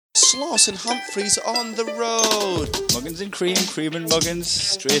Sloss and Humphreys on the road. Muggins and cream and muggins,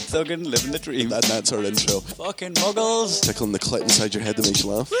 straight thuggin', living the dream. And that's our intro. Fucking muggles. Tickling the clit inside your head that makes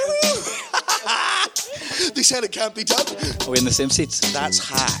you laugh. They said it can't be done. Are we in the same seats? That's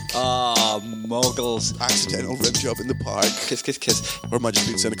hack. Ah, muggles. Accidental rib job in the park. Kiss, kiss, kiss. Or am I just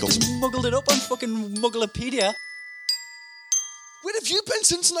being cynical? Muggled it up on fucking Mugglepedia. Where have you been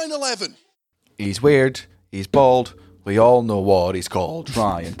since 9/11? He's weird. He's bald. We all know what he's called.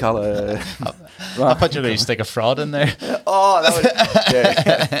 Ryan Colour. I thought you were going to stick a fraud in there. Oh,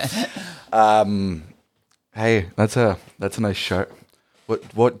 that was... Hey, that's a nice shirt.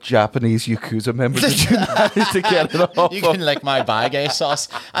 What Japanese Yakuza member did you manage to get it off? You can lick my bag, ASOS.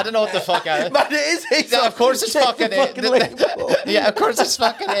 I don't know what the fuck I... But it is ASOS. Yeah, of course it's fucking... label. Yeah, of course it's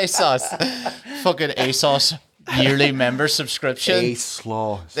fucking ASOS. Fucking ASOS yearly member subscription.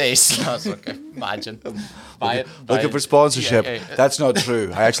 Sloss. ASOS, okay. Imagine. Buy it. Looking for sponsorship. Yeah. That's not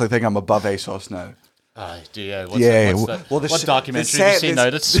true. I actually think I'm above ASOS now. Do you? What documentary have you seen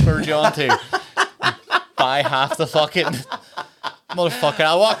now that spurred you on to buy half the fucking... Motherfucker,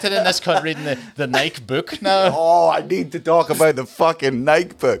 I walked in this country reading the Nike book now. Oh, I need to talk about the fucking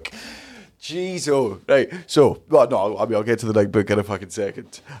Nike book. Jeez, oh, right. So, well, no, I mean, I'll get to the Nike book in a fucking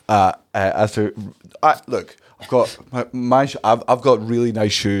second. Look, I've got I've got really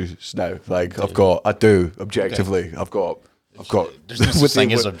nice shoes now. Like, I do objectively. Okay. I've got. There's no such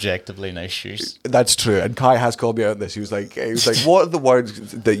thing as objectively nice shoes. That's true. And Kai has called me out on this. He was like, what are the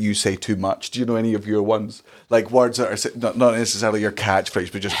words that you say too much? Do you know any of your ones? Like words that are not necessarily your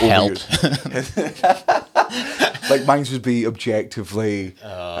catchphrase, but just help. Overused. Like mine would be objectively.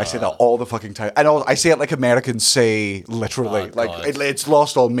 I say that all the fucking time. And I say it like Americans say literally. It's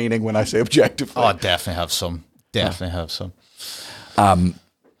lost all meaning when I say objectively. Oh, I definitely have some. So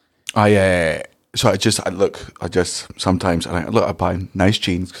I sometimes I buy nice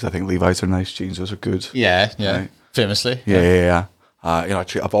jeans because I think Levi's are nice jeans. Those are good. Yeah. Right? Famously. Yeah.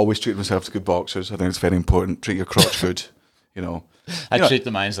 I've always treated myself to good boxers. I think it's very important. Treat your crotch good. I treat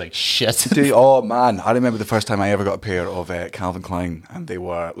the mines like shit. Oh man, I remember the first time I ever got a pair of Calvin Klein, and they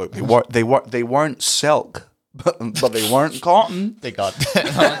weren't silk, but they weren't cotton. They got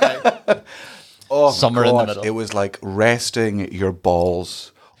somewhere in the middle. It was like resting your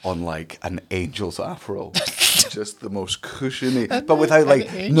balls on like an angel's afro. Just the most cushiony, but without like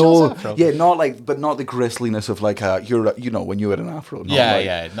not the gristliness of like when you had an afro.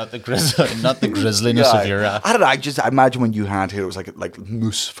 Not the grisliness of your. I don't know. I imagine when you had hair, it was like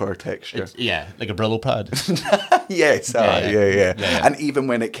mousse fur texture. Like a Brillo pad. Yes, yeah. And even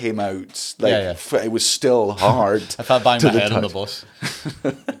when it came out, it was still hard. If I bang my head on the bus,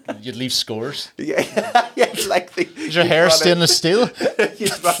 you'd leave scores. Yeah, like is your hair stainless steel?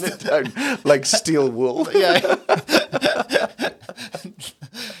 You'd run it down like steel wool. Yeah.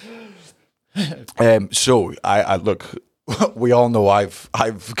 So I look. We all know I've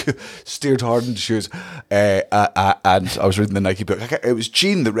steered hard into shoes, and I was reading the Nike book. It was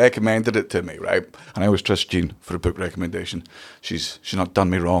Jean that recommended it to me, right? And I always trust Jean for a book recommendation. She's not done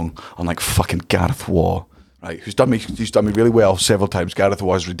me wrong, unlike fucking Gareth Waugh, right? Who's done me really well several times. Gareth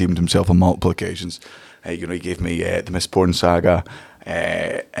Waugh has redeemed himself on multiple occasions. He gave me the Mistborn saga.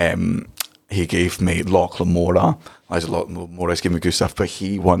 He gave me Lachlan Mora. There's a lot more. He's given me good stuff, but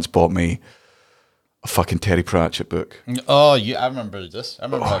he once bought me a fucking Terry Pratchett book. Oh, I remember this. I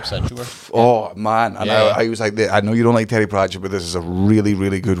remember how upset you were. Oh man, and I was like, I know you don't like Terry Pratchett, but this is a really,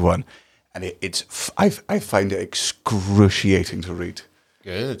 really good one, and I find it excruciating to read.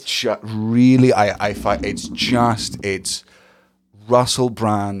 Good. Really, I find it's Russell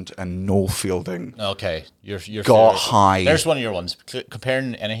Brand and Noel Fielding. Okay, you're got high. There's one of your ones.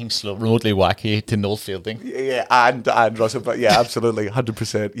 Comparing anything remotely wacky to Noel Fielding. Yeah, and Russell Brand. Yeah, absolutely,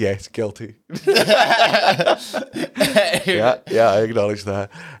 100%. Yes, guilty. yeah, I acknowledge that.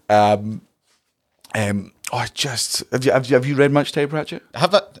 Have you read much Terry Pratchett?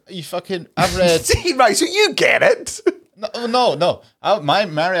 I've read. See, right, so you get it. No. My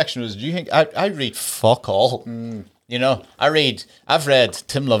reaction was, do you think I read fuck all? I've read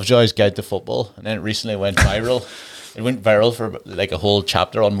Tim Lovejoy's Guide to Football, and then it recently went viral. It went viral for like a whole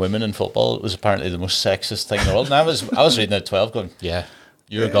chapter on women in football. It was apparently the most sexist thing in the world. And I was reading it at 12 going, yeah,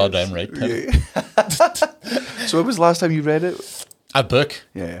 you're goddamn right, Tim. Yeah. So when was the last time you read it? A book?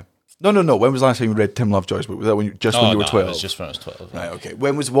 Yeah. No. When was the last time you read Tim Lovejoy's book? Was that when you were 12? It was just when I was 12. Right, okay.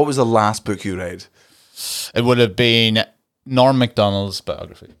 What was the last book you read? It would have been Norm Macdonald's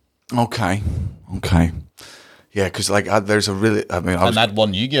biography. Okay. Yeah, because there's a really, and that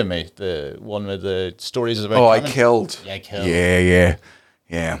one you gave me, the one with the stories about. Oh, I Killed. Yeah, I Killed.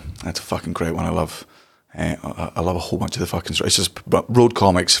 Yeah. That's a fucking great one. I love. I love a whole bunch of the fucking stories. It's just road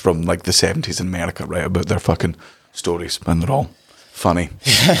comics from like the 70s in America, right? About their fucking stories, and they're all funny.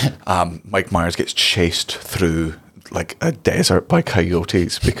 Mike Myers gets chased through like a desert by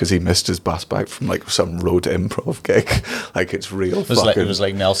coyotes because he missed his bus back from like some road improv gig. Like it's real. It was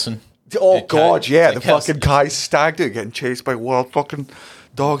like Nelson. Oh God, yeah, the fucking guy's stag do getting chased by wild fucking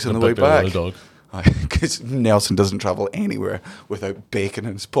dogs on the way back. Because Nelson doesn't travel anywhere without bacon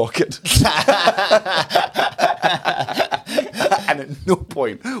in his pocket. And at no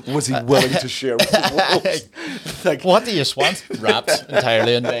point was he willing to share with the wolves. Like, what do you want? Wrapped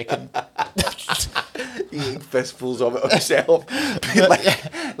entirely in bacon. Eating fistfuls of it himself.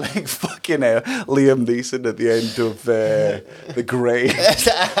 like fucking Liam Neeson at the end of The Grey. That's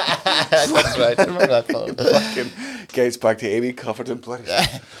right. I remember that film. Fucking gets back to Amy covered in blood.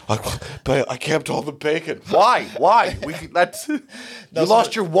 But I kept all the bacon. Why? You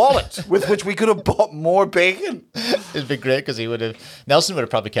lost your wallet with which we could have bought more bacon. It'd be great because Nelson would have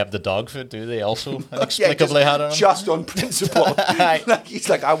probably kept the dog food. Do they also inexplicably had on him? Just on principle. Like, he's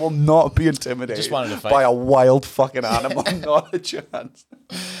like, I will not be intimidated Just wanted to fight. by a wild fucking animal. Not a chance.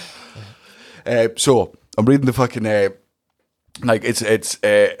 So I'm reading the fucking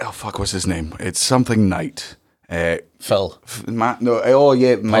what's his name? It's something Knight. Phil.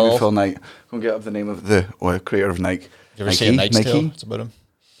 Maybe Phil Knight. Go and get up the name of the creator of Nike. You ever see a Knight's Tale? It's about him.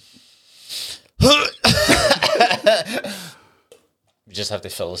 You just have to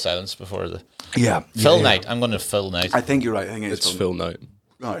fill the silence before the... Phil Knight. I'm going to Phil Knight. I think you're right. I think it's Phil Knight.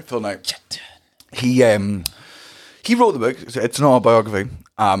 All right, Phil Knight. He wrote the book. It's not a biography.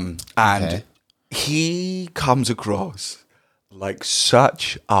 And he comes across like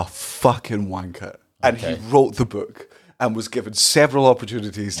such a fucking wanker. And he wrote the book and was given several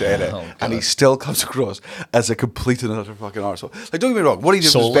opportunities to edit, and he still comes across as a complete and utter fucking arsehole. Like, don't get me wrong, what he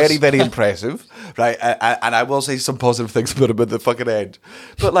did was very, very impressive, right? And I will say some positive things about him at the fucking end.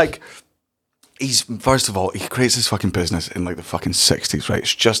 But, like, first of all, he creates this fucking business in, like, the fucking 60s, right?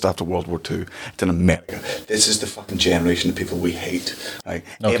 It's just after World War II. It's in America. This is the fucking generation of people we hate, right?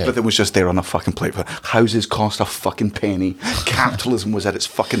 Everything was just there on a fucking plate. Houses cost a fucking penny. Capitalism was at its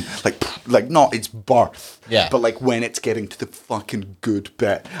fucking, like not its birth, but, like, when it's getting to the fucking good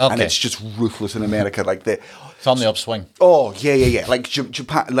bit. And it's just ruthless in America. Like, it's on the upswing. Oh, yeah. Like,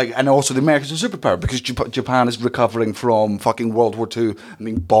 Japan, like, and also the Americans are a superpower because Japan is recovering from fucking World War II. I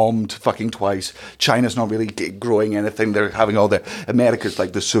mean, bombed fucking twice. China's not really growing anything. They're having all their... America's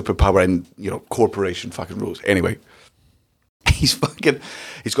like the superpower and, corporation fucking rules. Anyway, he's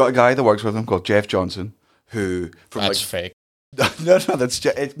got a guy that works with him called Jeff Johnson, who... That's fake. No,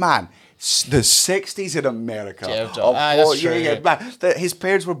 it's man... The 60s in America. Jeff Johnson. Man. His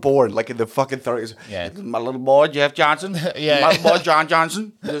parents were born like in the fucking 30s. Yeah. My little boy, Jeff Johnson. My little boy, John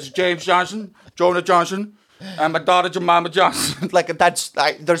Johnson. This is James Johnson. Jonah Johnson. And my daughter, Jemima Johnson.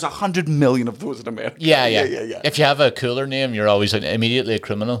 There's 100 million of those in America. Yeah. If you have a cooler name, you're always immediately a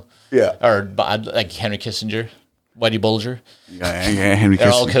criminal. Yeah. Or bad, like Henry Kissinger, Whitey Bulger. Yeah, Henry Kissinger.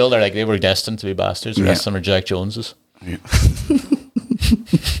 They're all cool. They were destined to be bastards. The rest of them are Jack Joneses. Yeah.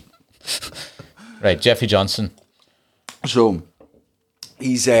 Right, Jeffy Johnson. So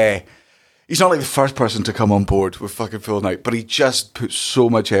he's not like the first person to come on board with fucking Phil Knight, but he just puts so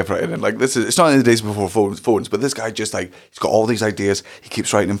much effort in it. Like, it's not in the days before phones, but this guy just like, he's got all these ideas. He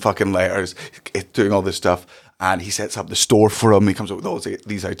keeps writing him fucking letters, doing all this stuff, and he sets up the store for him. He comes up with all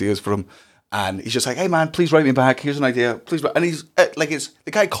these ideas for him. And he's just like, hey man, please write me back. Here's an idea. Please write. And he's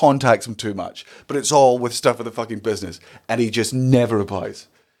the guy contacts him too much, but it's all with stuff for the fucking business. And he just never replies.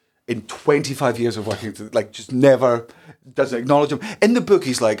 In 25 years of working, just never doesn't acknowledge him. In the book,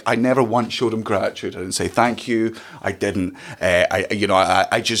 he's like, I never once showed him gratitude. I didn't say thank you. I didn't.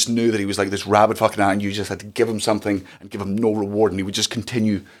 I just knew that he was like this rabid fucking ant, and you just had to give him something and give him no reward, and he would just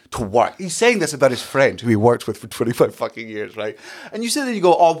continue to work. He's saying this about his friend who he worked with for 25 fucking years, right? And you sit there and you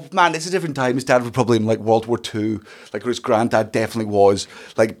go, oh man, it's a different time. His dad was probably in like World War II, like his granddad definitely was.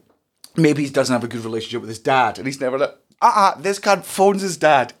 Like, maybe he doesn't have a good relationship with his dad, and he's never like, this cunt phones his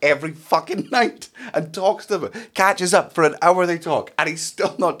dad every fucking night and talks to him, catches up for an hour, they talk, and he's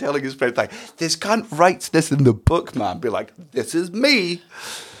still not telling his friend, like, this cunt writes this in the book, man. Be like, this is me,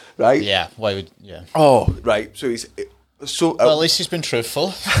 right? Yeah, why would, yeah. Oh, right, so he's... Well, at least he's been truthful.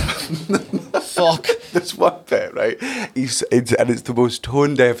 Fuck. There's one bit, right? It's the most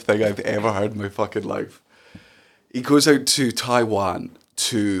tone-deaf thing I've ever heard in my fucking life. He goes out to Taiwan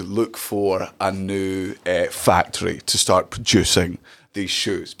to look for a new factory to start producing these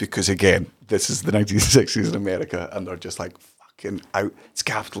shoes because, again, this is the 1960s in America and they're just like fucking out. It's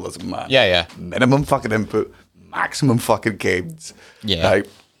capitalism, man. Yeah. Minimum fucking input, maximum fucking gains. Yeah. Right?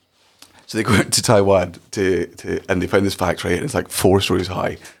 So they go out to Taiwan and they find this factory, and it's like 4 stories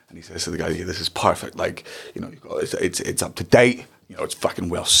high. And he says to the guy, "Yeah, this is perfect. Like, you've got it's up to date. It's fucking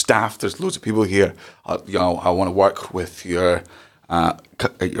well staffed. There's loads of people here. I want to work with your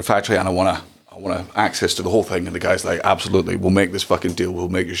factory, and I want access to the whole thing." And the guy's like, "Absolutely, we'll make this fucking deal. We'll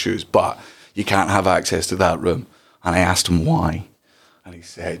make your shoes, but you can't have access to that room." And I asked him why, and he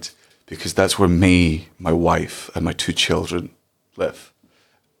said, "Because that's where me, my wife, and my 2 children live."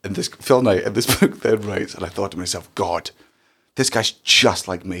 And Phil Knight in this book then writes, and I thought to myself, God, this guy's just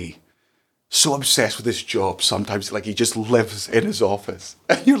like me. So obsessed with his job sometimes, like he just lives in his office.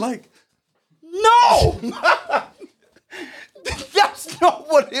 And you're like, no! That's not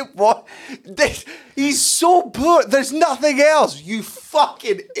what it was. He's so poor. There's nothing else. You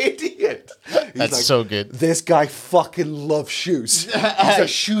fucking idiot. That's like, so good. This guy fucking loves shoes. He's a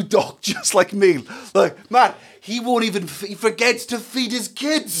shoe dog just like me. Like, man, he forgets to feed his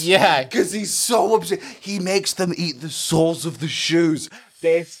kids. Yeah. Because he's so upset. He makes them eat the soles of the shoes.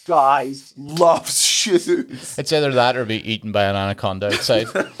 This guy loves shoes. It's either that or be eaten by an anaconda outside.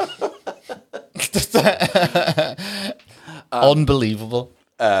 Unbelievable.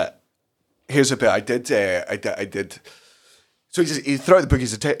 Here's a bit I did. So throughout the book,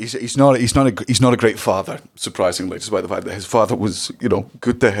 he's not a great father. Surprisingly, despite the fact that his father was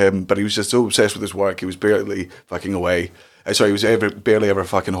good to him, but he was just so obsessed with his work, he was barely fucking away. He was barely ever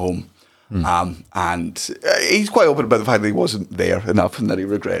fucking home. And he's quite open about the fact that he wasn't there enough and that he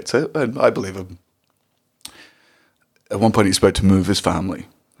regrets it, and I believe him. At one point, he's about to move his family.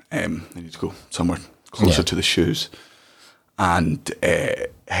 They need to go somewhere closer to the shoes, and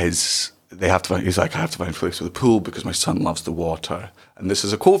they have to find. He's like, I have to find a place with a pool because my son loves the water. And this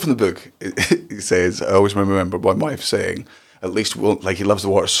is a quote from the book. He says, "I always remember my wife saying, at least he loves the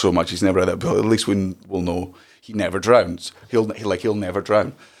water so much he's never had that pool. At least we'll know he never drowns. He'll never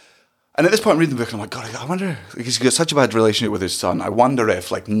drown." And at this point, I'm reading the book, and I'm like, God, I wonder, he's got such a bad relationship with his son. I wonder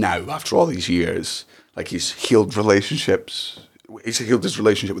if, now, after all these years, he's healed relationships. He's healed his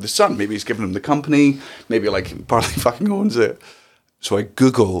relationship with his son. Maybe he's given him the company. Maybe, partly fucking owns it. So I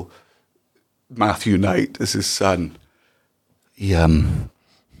Google Matthew Knight as his son. He drowned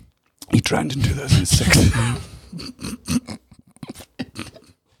in 2006.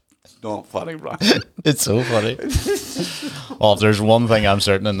 Not funny, right? It's so funny. If there's one thing I'm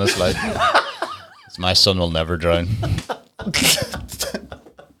certain in this life, it's my son will never drown.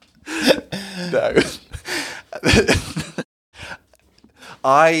 No.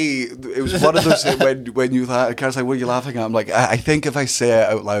 It was one of those when you laugh, Karen's like, "What are you laughing at?" I'm like, I think if I say it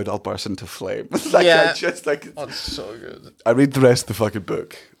out loud, I'll burst into flame. It's so good. I read the rest of the fucking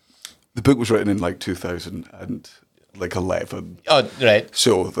book. The book was written in 2011. Oh, right.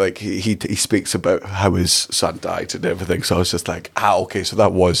 So he speaks about how his son died and everything. So I was just like, okay, so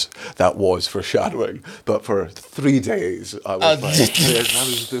that was foreshadowing. But for 3 days, I was like, that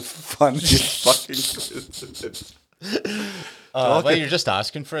was the funniest fucking coincidence. Well, you're just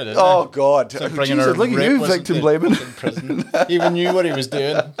asking for it, isn't Oh, it? God. So bringing her Look at you, victim blaming. In prison. He even knew what he was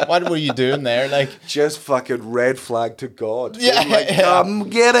doing. What were you doing there? Just fucking red flag to God. Yeah. Come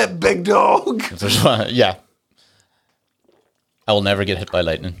get it, big dog. Yeah. I will never get hit by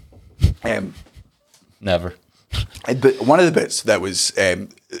lightning. Never. But one of the bits that was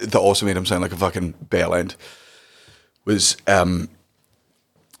that also made him sound like a fucking bell end was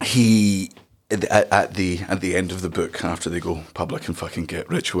he at the end of the book, after they go public and fucking get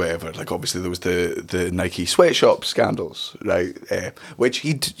rich, whatever. Obviously there was the Nike sweatshop scandals, right? Which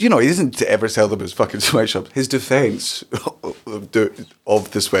he doesn't ever sell them as fucking sweatshops. His defense of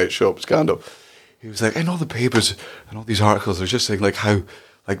the sweatshop scandal. He was like, in all the papers and all these articles, they're just saying how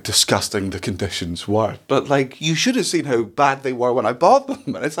disgusting the conditions were. But you should have seen how bad they were when I bought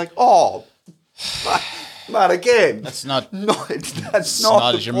them. And it's like, oh, man, again. That's not. No, that's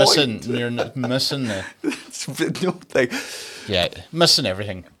not. You're point. You're missing the. No thing. Yeah, missing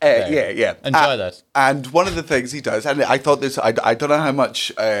everything. Yeah. Enjoy that. And one of the things he does, and I thought this, I don't know how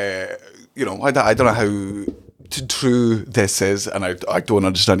much, I don't know how true this is, and I don't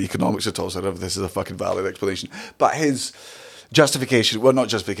understand economics at all, so I don't know if this is a fucking valid explanation. But his justification, well, not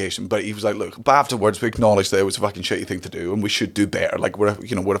justification, but he was like, look, but afterwards we acknowledged that it was a fucking shitty thing to do, and we should do better. We're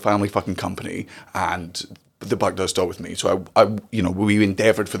a family fucking company, and the buck does stop with me. So we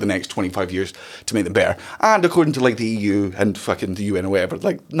endeavoured for the next 25 years to make them better. And according to the EU and fucking the UN or whatever,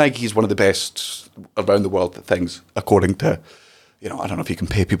 Nike is one of the best around the world at things, according to. I don't know if you can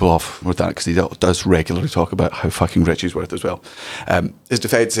pay people off with that, because he does regularly talk about how fucking rich he's worth as well. His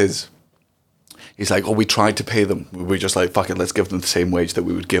defence is, he's like, oh, we tried to pay them. We were just like, fuck it, let's give them the same wage that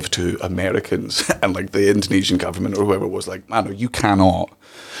we would give to Americans. And like the Indonesian government or whoever was like, man, you cannot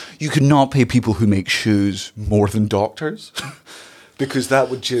pay people who make shoes more than doctors. Because that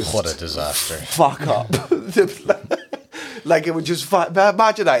would just... What a disaster. Fuck up. Like, it would just...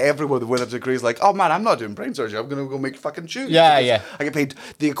 Imagine that everyone with a degree is like, oh, man, I'm not doing brain surgery. I'm going to go make fucking shoes. Yeah, yeah. I get paid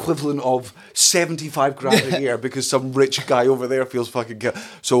the equivalent of 75 grand a year because some rich guy over there feels fucking guilty.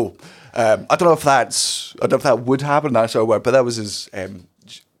 So, I don't know if that would happen, that sort of word, but that was his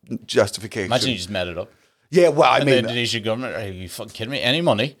justification. Imagine you just made it up. Yeah, well, I And mean... the Indonesian government, are you fucking kidding me? Any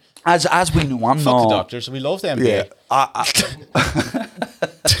money? As we know, I'm Fuck not... the doctors. We love the MBA.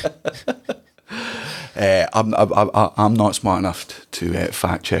 Yeah, I'm not smart enough to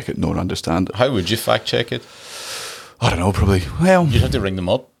fact check it nor understand it. How would you fact check it? I don't know, probably. Well, You'd have to ring them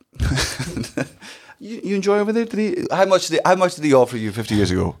up. you enjoy over there? How much did he offer you 50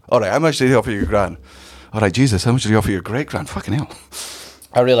 years ago? All right, how much did he offer your gran? All right, Jesus, how much did he offer your great gran? Fucking hell.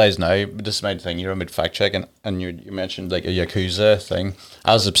 I realise now, this is my thing, you're about fact checking, and you mentioned like a Yakuza thing.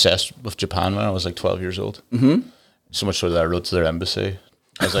 I was obsessed with Japan when I was like 12 years old. Mm-hmm. So much so that I wrote to their embassy.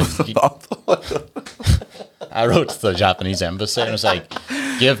 I was like, I wrote to the Japanese embassy and I was like,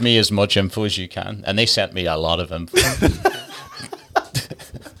 give me as much info as you can. And they sent me a lot of info.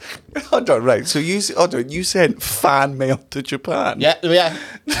 Hold on, right. So you sent fan mail to Japan? Yeah.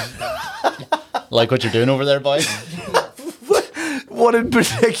 Like what you're doing over there, boy? What in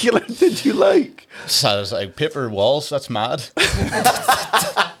particular did you like? So I was like, paper walls, that's mad.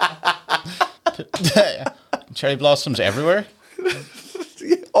 Cherry blossoms everywhere.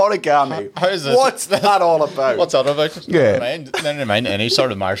 Origami. How is this? What's that all about? What's that about? Yeah. Never mind any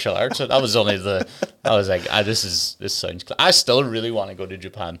sort of martial arts. That was only I was like, this sounds I still really want to go to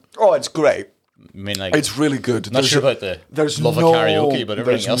Japan. Oh, it's great. I mean, like, It's really good. not sure about the love of karaoke, but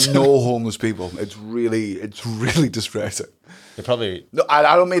everything else. There's no homeless people. It's really distressing. They probably No,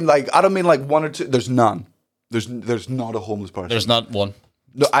 I don't mean like one or two. There's none. There's not a homeless person. there's not one.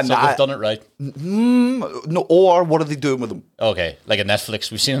 No, and So they've done it right. no. Or what are they doing with them? Okay, like a Netflix.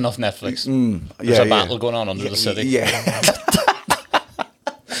 We've seen enough Netflix. There's a battle going on under the city. Yeah.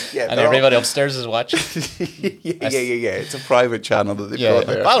 Yeah, And everybody upstairs is watching. yeah. It's a private channel that they've Yeah. got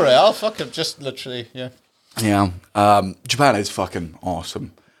there. All right, I'll fucking just literally, yeah. Yeah. Japan is fucking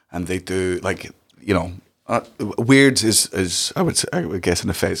awesome, and they do weird is I would guess an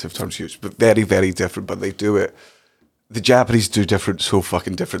offensive term to use, but very, very different. But they do it. The Japanese do different, so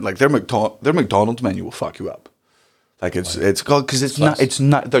fucking different. Like their McDonald's menu will fuck you up. Like it's called because it's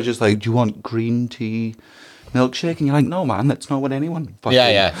not. They're just like, do you want green tea, milkshake? And you're like, no, man, that's not what anyone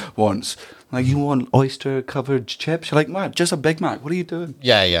fucking wants. Like, you want oyster covered chips? You're like, man, just a Big Mac. What are you doing?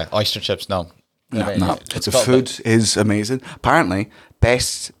 Yeah. Oyster chips, no. No. The called food is amazing. Apparently,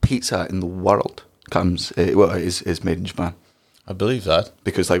 best pizza in the world is made in Japan. I believe that.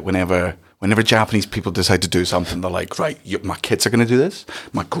 Because like whenever Japanese people decide to do something, they're like, right, my kids are going to do this,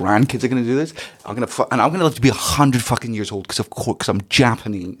 my grandkids are going to do this, I'm going to live to be 100 fucking years old because I'm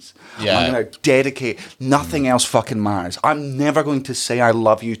Japanese. Yeah. I'm going to dedicate. Nothing else fucking matters. I'm never going to say I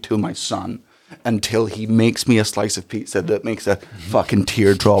love you to my son until he makes me a slice of pizza that makes a fucking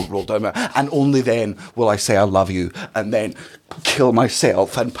teardrop roll down my... And only then will I say I love you and then kill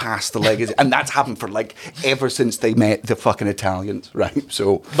myself and pass the legacy. And that's happened for like ever since they met the fucking Italians, right?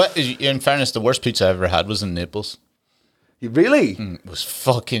 So, But in fairness, the worst pizza I ever had was in Naples. you really? It was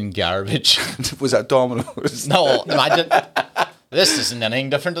fucking garbage. Was that Domino's? No, imagine. This isn't anything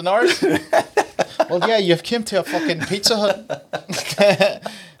different than ours. Well, yeah, you've came to a fucking Pizza Hut.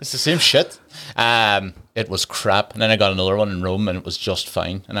 It's the same shit. It was crap. And then I got another one in Rome and it was just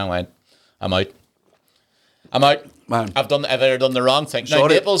fine. And I went, I'm out. Man. I've either done the wrong thing. Now,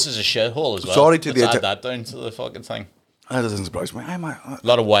 Sorry. Naples is a shithole as well. Sorry to Let's the add that down to the fucking thing. That doesn't surprise me. A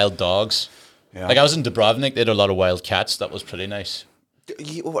lot of wild dogs. Yeah. Like I was in Dubrovnik, they had a lot of wild cats. That was pretty nice.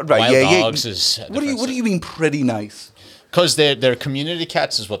 Right, Wild dogs is a What do you mean pretty nice? Because they're community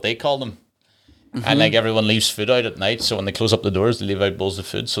cats is what they call them. Mm-hmm. And like everyone leaves food out at night, so when they close up the doors, they leave out bowls of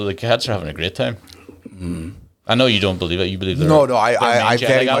food. So the cats are having a great time. I know you don't believe it. You believe they're I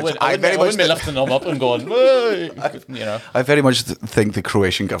very like, much I wouldn't be lifting them up and going, "Hey," you know. I very much think the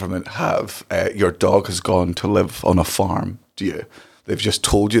Croatian government have your dog has gone to live on a farm. Do you? They've just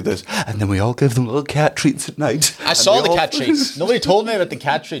told you this, and then we all give them little cat treats at night. I saw the cat treats. Nobody told me about the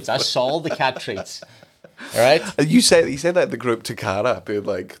cat treats. I saw the cat treats. All right. You said that in the group to Cara, being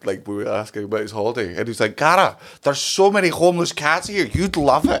like we were asking about his holiday, and he's like, Cara, there's so many homeless cats here, you'd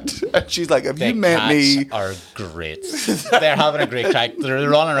love it. And she's like, have you met me? Are great. They're having a great crack. They're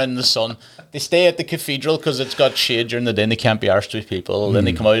running around in the sun. They stay at the cathedral because it's got shade during the day and they can't be arsed with people. Then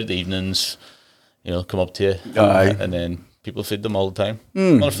they come out in the evenings. come up to you, Aye. and then people feed them all the time.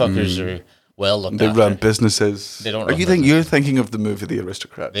 Motherfuckers are well looked They after. run businesses. They don't Are run you think you're thinking of the movie The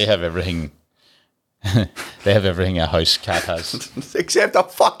Aristocrats? They have everything. They have everything a house cat has. Except a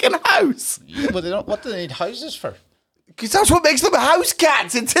fucking house. But they don't. What do they need houses for? Because that's what makes them house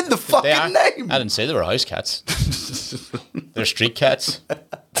cats. It's in the They fucking are. name. I didn't say they were house cats. They're street cats.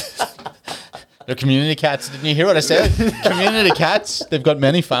 They're community cats. Didn't you hear what I said? Community cats. They've got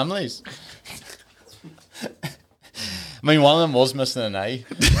many families. I mean, one of them was missing an eye.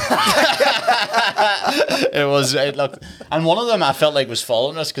 It looked, and one of them I felt like was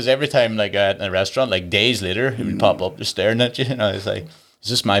following us because every time, like in a restaurant, like days later, he would pop up just staring at you. And I was like, "Is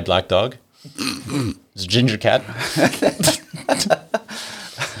this my black dog? It's a ginger cat."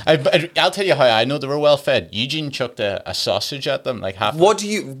 I'll tell you how I know they were well fed. Eugene chucked a sausage at them, like half. What do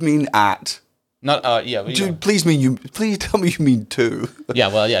you mean at? Not yeah. Dude, please tell me you mean two. Yeah,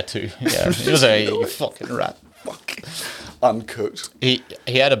 well, yeah, too. Yeah, he was you fucking rat. Fuck. Uncooked. He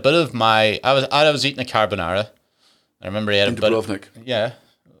had a bit of my. I was eating a carbonara. I remember he had a bit. Dubrovnik. Yeah.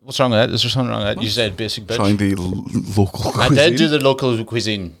 What's wrong with that? Is there something wrong with that? You said basic bitch. Trying the local I cuisine. did do the local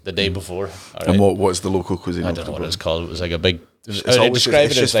cuisine the day before. All And right. what's the local cuisine? I don't know what it's called. It was like a big. It's I would always describe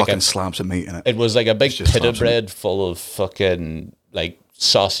it's it just as like fucking a. slabs of meat in it. It was like a big just pita slabs of meat. bread full of fucking like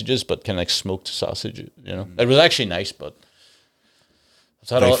sausages, but kind of like smoked sausage. You know, it was actually nice, but. Is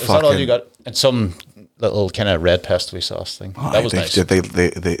that all you got? And some little kind of red pesto sauce thing. That was nice.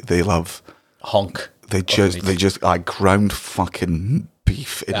 They love. Honk. They just ground fucking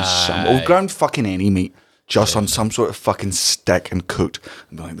beef in some ground fucking any meat just on some sort of fucking stick and cooked.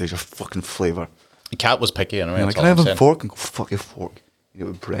 And be like, there's your fucking flavour. The cat was picky anyway. You're like, can I have a fork? And go, fuck your fork. You know,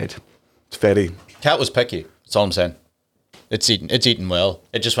 with bread. It's very. Cat was picky. That's all I'm saying. It's eaten well.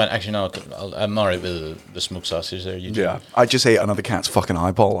 It just went. Actually, no, I'm alright with the smoked sausage there. Yeah, I just ate another cat's fucking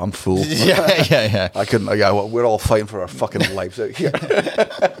eyeball. I'm full. yeah. I couldn't. Yeah, well, we're all fighting for our fucking lives out here.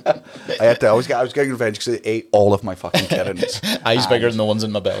 I was getting revenge because I ate all of my fucking kittens. Eyes bigger than the ones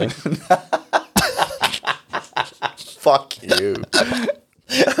in my belly. Fuck you.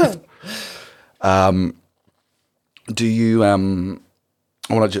 Do you? I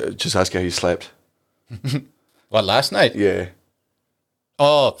want to just ask you how you slept. What, last night? Yeah.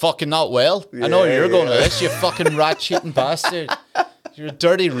 Oh, fucking not well. I know where you're going with this, you fucking rat cheating bastard. You're a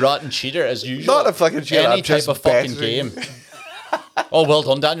dirty, rotten cheater as usual. Not a fucking cheater. Any I'm type just of fucking bettering. game. Oh, well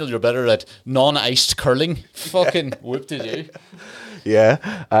done, Daniel. You're better at non-iced curling. Fucking whooped it, you.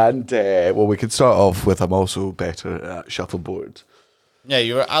 Yeah, and well, we could start off with I'm also better at shuffleboard. Yeah,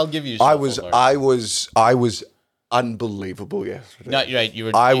 you were. I'll give you. I was unbelievable yesterday. No, you're right. You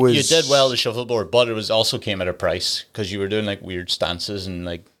were. I you was- did well the shuffleboard, but it was also came at a price because you were doing like weird stances and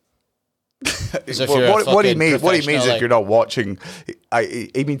like. as if you're a What do you fucking mean? What he means professional, if you're not watching,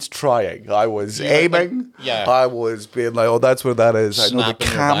 he means trying. I was aiming. Yeah. I was being like, oh, that's where that is. I know the Snapping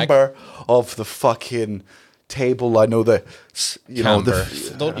your back. camber of the fucking table. I know the, you know Camber.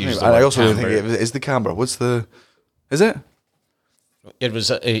 the. Don't use the And I word also think camber. is the camber. What's the? Is it? It was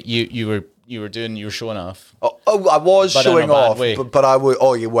you were showing off. Oh, I was But in a showing bad off, way. but I would.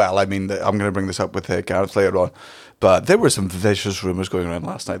 Oh, yeah. Well, I mean, I'm going to bring this up with Gareth later on, but there were some vicious rumors going around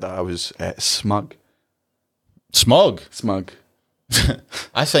last night that I was smug. Smug. I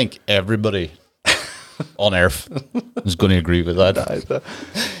I think everybody on Earth is going to agree with that.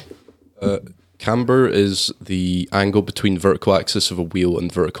 Camber is the angle between vertical axis of a wheel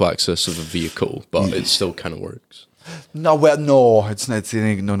and vertical axis of a vehicle, but it still kind of works. No, well, no, it's not.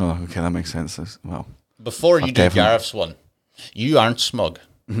 No. Okay, that makes sense. Well, Before you do definitely. Gareth's one, you aren't smug,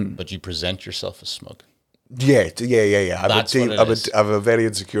 but you present yourself as smug. yeah. That's what it is. I'm a very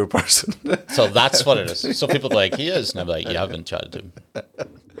insecure person. So that's what it is. So people be like, he is. And I'm like, you haven't chatted to him.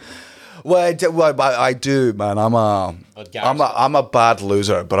 I do, man. But Gareth's I'm a bad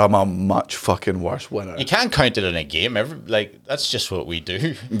loser, but I'm a much fucking worse winner. You can't count it in a game. That's just what we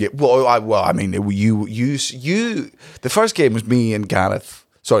do. Yeah, I mean, you. The first game was me and Gareth.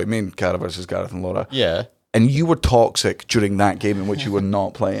 Sorry, me and Gareth versus Gareth and Laura. Yeah. And you were toxic during that game in which you were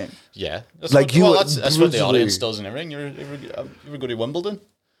not playing. Yeah. That's Like what, you well, were that's what the brutally- audience does and everything. You ever go to Wimbledon?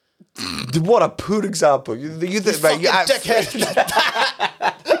 What a poor example. You Dickhead.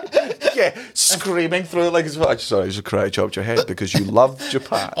 yeah, screaming through it like it's. Sorry, I just karate chopped your head because you loved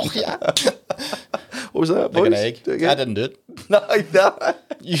Japan. Oh, yeah. What was that? Like an boys? egg. Do it again. I didn't do it. No.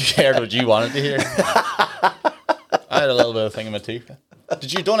 You heard what you wanted to hear. I had a little bit of thing in my teeth.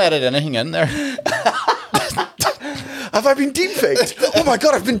 Don't edit anything in there. Have I been deep faked? Oh my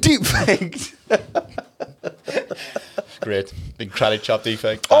god, I've been deep faked. Great. Big karate chop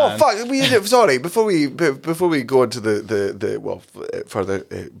defect. Oh And- fuck! Sorry. Before we go into the further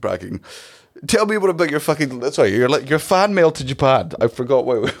bragging, Tell me what about your fucking... Sorry, your fan mail to Japan. I forgot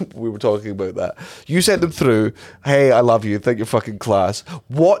why we were talking about that. You sent them through, hey, I love you, think you're fucking class.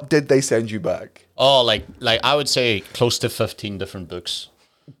 What did they send you back? Oh, like I would say close to 15 different books.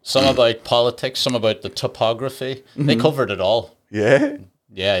 Some about politics, some about the topography. They covered it all. Yeah?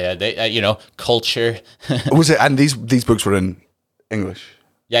 Yeah. They, culture. Was it? And these books were in English?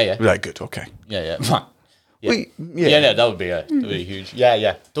 Yeah. Right, good, okay. Yeah. Wait, Yeah, that would be huge.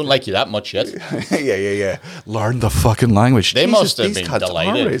 Yeah. Don't like you that much yet. yeah. Learn the fucking language. They must have these been cunts are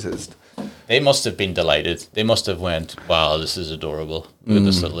delighted. racist. They must have been delighted. They must have went, wow, this is adorable. Look at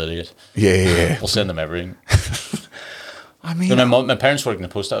this little idiot. Yeah. We'll send them everything. I mean... So my parents worked in the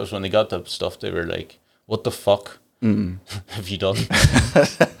post office. When they got the stuff, they were like, what the fuck have you done?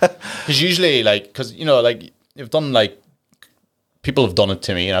 Because usually, you've done, people have done it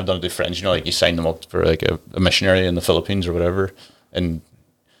to me, and I've done it to friends. You sign them up for, a missionary in the Philippines or whatever. And,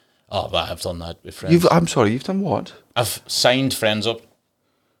 I've done that with friends. I'm sorry, you've done what? I've signed friends up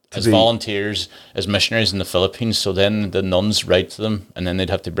as volunteers, as missionaries in the Philippines. So then the nuns write to them, and then they'd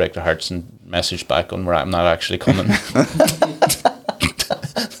have to break their hearts and message back on where I'm not actually coming.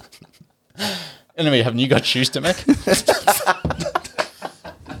 Anyway, haven't you got shoes to make?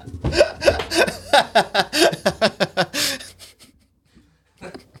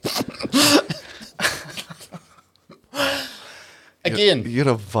 Again, You're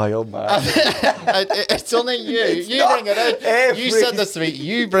a vile man. it's only you. You bring it out. You said this to me.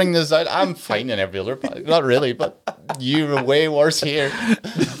 You bring this out. I'm fine in every other part. Not really, but you were way worse here.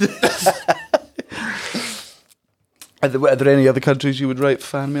 Are there any other countries you would write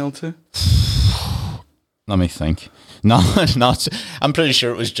fan mail to? Let me think. No, not. I'm pretty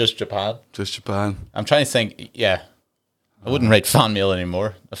sure it was just Japan. Just Japan. I'm trying to think. Yeah, I wouldn't write fan mail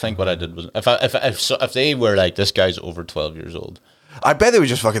anymore. I think what I did was if they were like, this guy's over 12 years old. I bet they would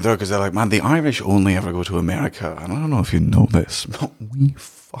just fucking throw it because they're like, man, the Irish only ever go to America. And I don't know if you know this, but we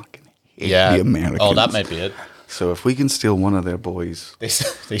fucking hate the Americans. Oh, that might be it. So if we can steal one of their boys... They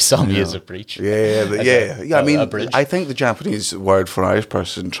saw me as a breach. Yeah. I mean, I think the Japanese word for Irish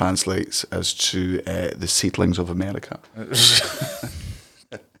person translates as to the seedlings of America.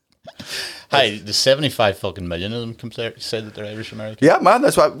 Hi, the 75 fucking million of them say that they're Irish American. Yeah, man,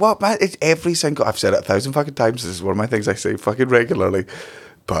 that's why. Well, man, it's every single... I've said it 1,000 fucking times. This is one of my things I say fucking regularly.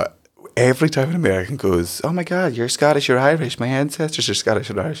 But every time an American goes, oh my God, you're Scottish, you're Irish, my ancestors are Scottish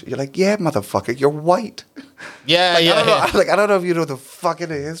and Irish. You're like, yeah, motherfucker, you're white. Yeah, I don't know if you know the fucking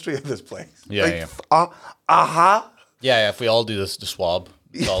history of this place. Yeah. Yeah, if we all do this, the swab,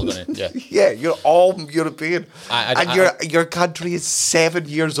 it's all gonna, yeah, you're all European. Your country is 7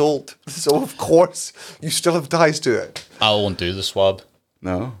 years old. So, of course, you still have ties to it. I won't do the swab.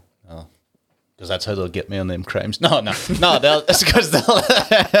 No. Because that's how they'll get me on them crimes. No. It's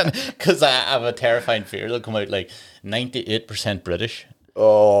because I have a terrifying fear. They'll come out like 98% British.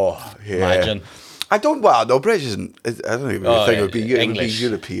 Oh, yeah. Imagine. I don't. Well, no, British isn't. I don't even think it would be English.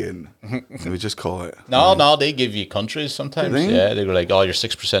 European. They would just call it. No, they give you countries sometimes. They? Yeah, they go like, "Oh, you're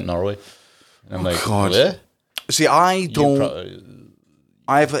 6% Norway." And I'm like, God. "What?" See, I don't.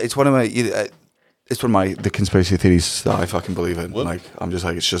 It's one of my. It's one of my the conspiracy theories that I fucking believe in. What? Like, I'm just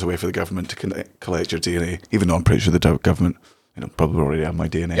like, it's just a way for the government to collect your DNA. Even though I'm pretty sure the government, probably already have my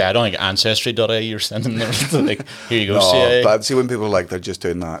DNA. Yeah, I don't think Ancestry.ie you're sending them like, here you go, No, CIA. but see when people are like they're just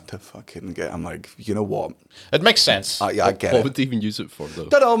doing that to fucking get. I'm like, you know what? It makes sense. Yeah, I get What it. would they even use it for, though?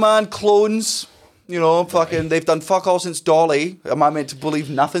 Don't know, man. Clones. Fucking. They've done fuck all since Dolly. Am I meant to believe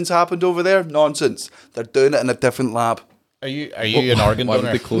nothing's happened over there? Nonsense. They're doing it in a different lab. Are you an organ Why donor?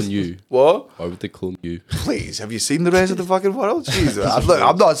 would they clone you? What? Why would they clone you? Please, have you seen the rest of the fucking world? Jesus,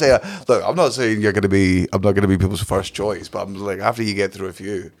 I'm not saying you're gonna be. I'm not gonna be people's first choice, but I'm like, after you get through a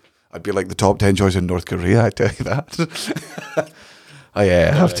few, I'd be like the top 10 choice in North Korea. I tell you that. I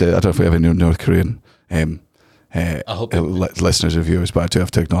have to. I don't know if we have any North Korean I hope listeners or viewers, but I do have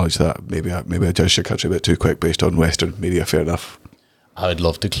to acknowledge that maybe I judged your country a bit too quick based on Western media. Fair enough. I would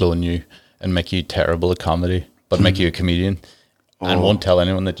love to clone you and make you terrible at comedy, but make you a comedian and won't tell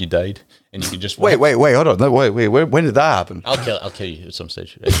anyone that you died. And you can just wait, hold on. Wait. When did that happen? I'll kill you at some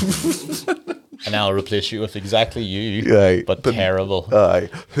stage. Right? And I'll replace you with exactly you, Right, but terrible. Aye.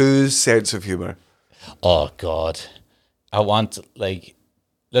 Whose sense of humor? Oh God, I want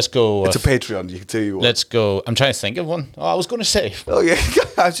let's go. It's a Patreon. You can tell you what. Let's go. I'm trying to think of one. Oh, I was going to say. Oh yeah,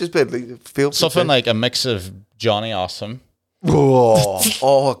 I was just been feel Something like a mix of Johnny Awesome.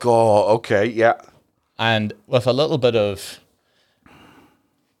 Oh God. Okay, yeah. And with a little bit of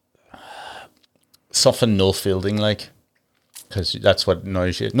something Noel Fielding because that's what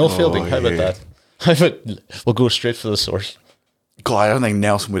annoys you. Noel Fielding, how about that? We'll go straight for the source. God, I don't think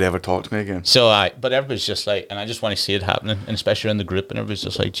Nelson would ever talk to me again. But everybody's just like, and I just want to see it happening, and especially in the group, and everybody's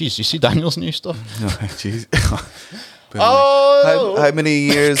just like, geez, you see Daniel's new stuff? Jeez. Oh, how many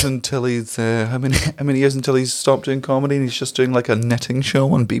years until he's how many years until he's stopped doing comedy and he's just doing like a knitting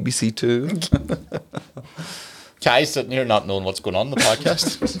show on BBC Two? Kai's sitting here not knowing what's going on in the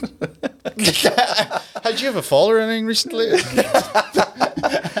podcast. Did you have a fall or anything recently?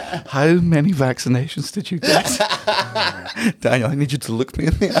 How many vaccinations did you get? Daniel, I need you to look me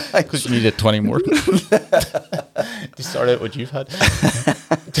in the eye. Because you needed 20 more. To start out what you've had.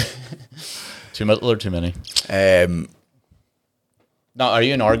 Too little or too many? No, are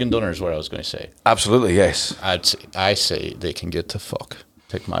you an organ donor is what I was going to say. Absolutely, yes. I say they can get to fuck.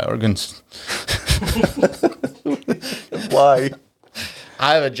 Take my organs. Why?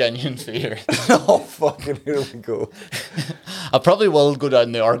 I have a genuine fear. Oh, fucking here we go. I probably will go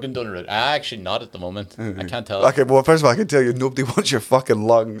down the organ donor route. Actually, not at the moment. I can't tell. Okay, well, first of all, I can tell you, nobody wants your fucking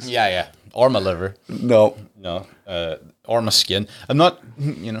lungs. Yeah. Or my liver. No. Or my skin. I'm not,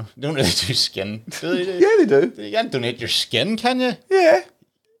 don't really do skin. Do they do? Yeah, they do. You can't donate your skin, can you? Yeah.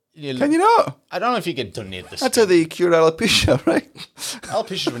 Can you not? I don't know if you can donate the skin. That's how they cure alopecia, right?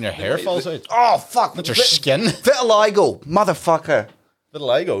 Alopecia is when your hair falls out. Oh, fuck. Not your skin. Vitiligo, motherfucker.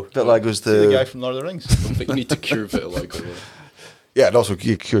 Vitiligo. Vitiligo's the guy from Lord of the Rings. But you need to cure vitiligo. Yeah, and also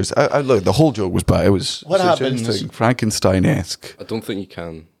cures. I look, the whole joke was bad. It was What happens? Frankenstein-esque. I don't think you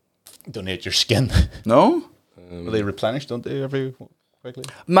can. Donate your skin. No? Will they replenish, don't they, every quickly?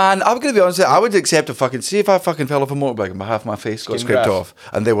 Man, I'm going to be honest with you, I would accept a fucking... See if I fucking fell off a motorbike and half my face got Skin scraped graft. off.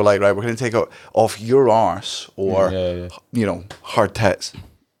 And they were like, right, we're going to take off your arse or, hard tits.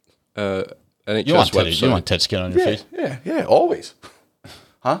 NHS You want website. tit skin on your face? Yeah, always.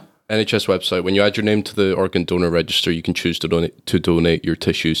 Huh? NHS website. When you add your name to the organ donor register, you can choose to donate your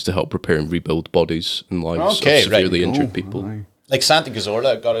tissues to help repair and rebuild bodies and lives of severely injured people. Right. Like Santa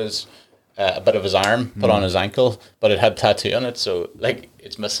Cazorla got his a bit of his arm put on his ankle, but it had tattoo on it, so like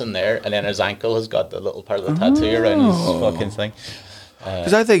it's missing there, and then his ankle has got the little part of the tattoo around his fucking thing.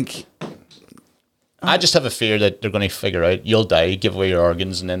 Because I think... I just have a fear that they're going to figure out you'll die, give away your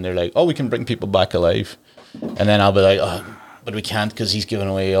organs, and then they're like, oh, we can bring people back alive, and then I'll be like, oh, but we can't because he's giving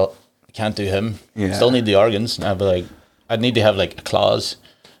away. We can't do him. Yeah. Still need the organs. And I'd be like, I'd need to have like a clause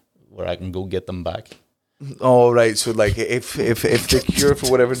where I can go get them back. Oh, right. So, like, if the cure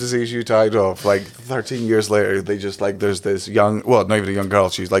for whatever disease you died of, like, 13 years later, they just, like, there's this young, well, not even a young girl,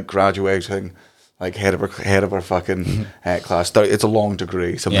 she's, like, graduating, like, head of her fucking class. It's a long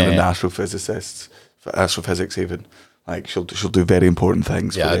degree, something in astrophysics even. Like, she'll do very important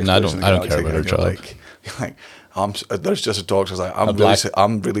things. Yeah, for the I don't care about her job. Like, there's just a doctor's like,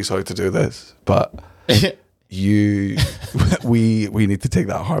 I'm really sorry to do this, but... we need to take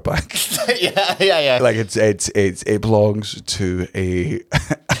that heart back. yeah. Like it belongs to a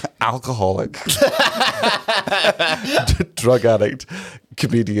alcoholic, drug addict,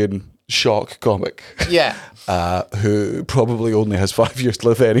 comedian, shock comic. Yeah. Who probably only has 5 years to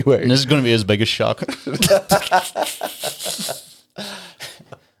live anyway. And this is going to be his biggest shock.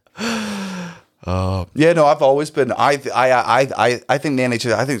 Yeah, no, I've always been. I think the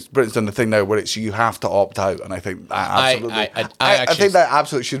NHS. I think Britain's done the thing now where it's you have to opt out, and I think that absolutely. I think that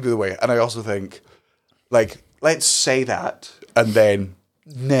absolutely should be the way. And I also think, like, let's say that and then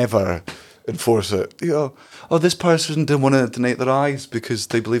never enforce it. You know, oh, this person didn't want to donate their eyes because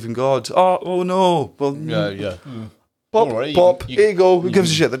they believe in God. Oh no. Well, Yeah. pop, Don't worry, pop. Here you go. Who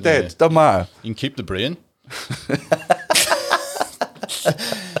gives a shit? They're dead. Doesn't matter. You can keep the brain.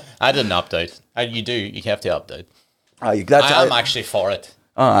 I didn't opt out. You do. You have to opt out. I'm actually for it.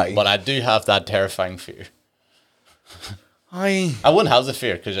 But I do have that terrifying fear. I wouldn't have the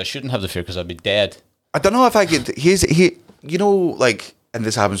fear because I shouldn't have the fear because I'd be dead. I don't know if I could. You know, like, and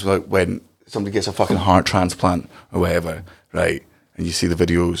this happens like when somebody gets a fucking heart transplant or whatever, right? And you see the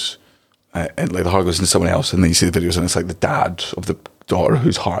videos, and like the heart goes into someone else, and then you see the videos, and it's like the dad of the daughter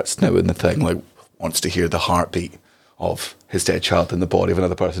whose heart's now in the thing, like, wants to hear the heartbeat of his dead child in the body of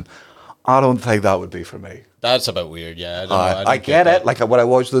another person. I don't think that would be for me. That's a bit weird, yeah. I get it. Like, when I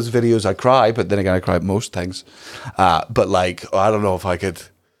watch those videos, I cry, but then again, I cry at most things. But, like, I don't know if I could...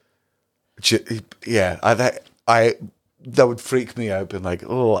 Yeah, that would freak me out, being like,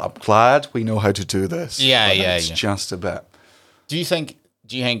 oh, I'm glad we know how to do this. Yeah. Just a bit. Do you think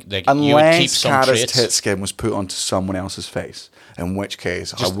like, Unless you would keep some Cara's traits? tit skin was put onto someone else's face, in which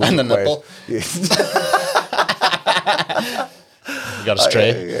case Just I would on the nipple? You got a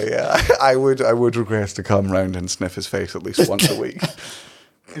stray? Yeah. I would request to come round and sniff his face at least once a week.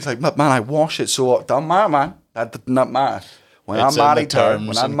 He's like, man, I wash it so it don't matter, man. That does not matter. When I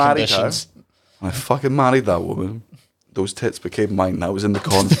fucking married that woman, those tits became mine. That was in the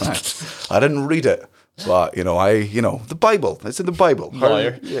contract. I didn't read it, but the Bible. It's in the Bible.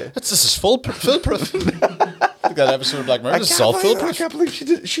 Lawyer. This is foolproof. That episode of Black Mirror is all foolproof. I can't believe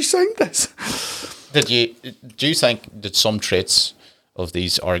she signed this. Do you think that some traits of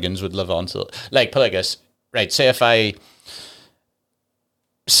these organs would live on to, like, put like this, right? Say if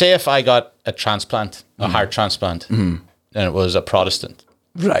I got a transplant, a heart transplant, and it was a Protestant,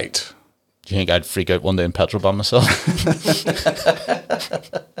 right? Do you think I'd freak out one day and petrol bomb myself?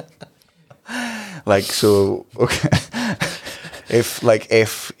 Like, so, okay.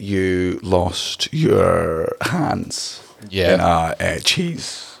 If you lost your hands in a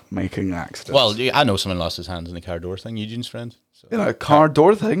cheese making accident. Well, I know someone lost his hands in the car door thing, Eugene's friend. So. A car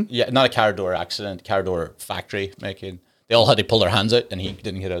door thing? Yeah, not a car door accident, car door factory making. They all had to pull their hands out and he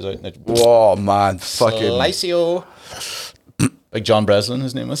didn't get his out. Whoa, man, fucking. Slicio. Like John Breslin,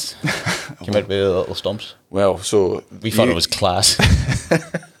 his name was. Came out with little stumps. Well, so. We thought it was class.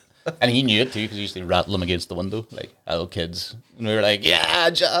 And he knew it too because he used to rattle them against the window like little kids. And we were like, yeah,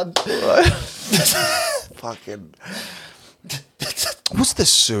 John. Fucking. What's the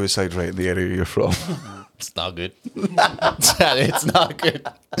suicide rate in the area you're from? It's not good. It's not good.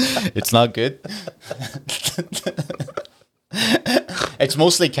 It's not good. It's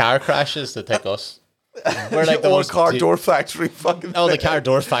mostly car crashes that take us. We're like the car door factory fucking the car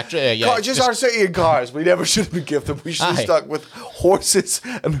door factory. Yeah, just our city in cars. We never should have been gifted. We should have stuck with horses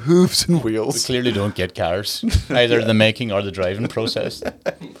and hooves and wheels. We clearly don't get cars, either the making or the driving process.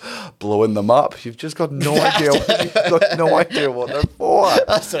 Blowing them up. You've just got no idea. You've got no idea what they're for.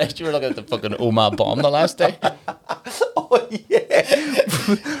 That's right. You were looking at the fucking Oma bomb the last day. Oh yeah.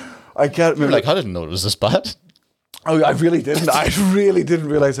 I can't remember. Like, I didn't know it was this bad. Oh, I really didn't. I really didn't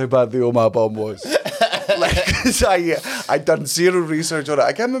realize how bad the Omar bomb was. Cause I'd done zero research on it.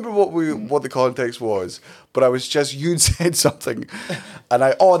 I can't remember what the context was, but I was just, you'd said something, and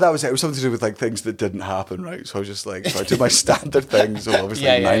that was it. It was something to do with like things that didn't happen, right? So I was just like, so I did my standard things. So obviously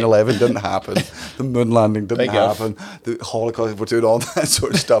 9/11 didn't happen, the moon landing didn't happen, the Holocaust, we're doing all that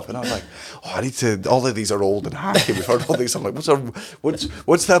sort of stuff, and I was like, I need to. All of these are old and hacky. We've heard all these. I'm like,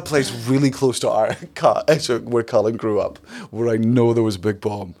 what's that place really close to where Colin grew up, where I know there was a big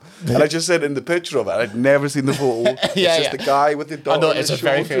bomb, and I just said in the picture of it, I'd never seen the photo. It's just the guy with the dog. I know it's a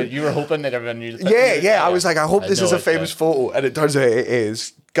very famous. You were hoping that everyone knew. Yeah. I was like, I hope this is a famous photo, and it turns out it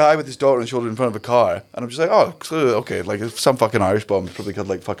is. Guy with his daughter on his shoulder in front of a car, and I'm just like, oh, okay, like some fucking Irish bomb probably killed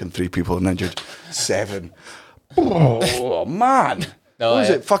like fucking 3 people and injured 7. Oh man. No, what was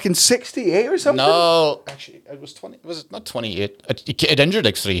it? Fucking 68 or something? No, actually, it was 20. Was it not 28? It injured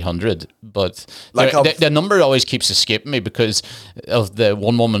like 300, but like the number always keeps escaping me because of the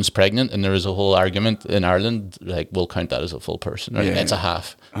one woman's pregnant, and there is a whole argument in Ireland like we'll count that as a full person, or it's a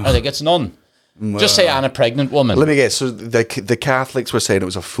half. I think it's none. Just say I'm a pregnant woman. Let me guess. So the Catholics were saying it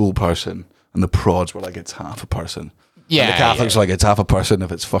was a full person, and the prods were like it's half a person. Yeah, and the Catholics were like it's half a person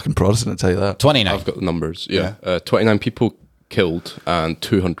if it's fucking Protestant. I tell you that. 29. I've got the numbers. Yeah, 29 people killed and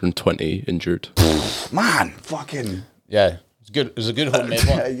 220 injured. Man, fucking yeah. It's good. It was a good homemade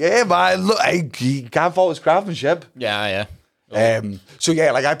one. Yeah, man. Look, you can't fault his craftsmanship. Yeah. So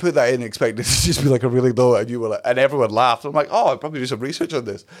yeah, like I put that in expecting it to just be like a really low, and you were like, and everyone laughed. I'm like, oh, I'll probably do some research on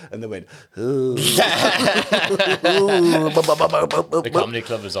this, and they went, oh. The comedy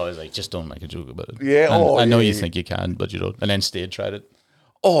club is always like, just don't make a joke about it. Yeah, and I know you think you can, but you don't. And then Stade tried it.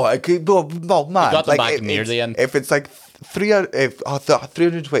 Oh, okay, well, man, you got them like, back near the end. If it's like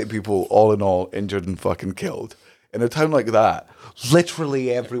 320 people all in all injured and fucking killed in a town like that,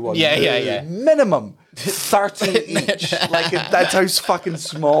 literally everyone, minimum 30 each. Like that's how fucking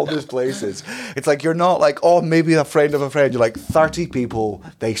small this place is. It's like you're not like, oh, maybe a friend of a friend. You're like 30 people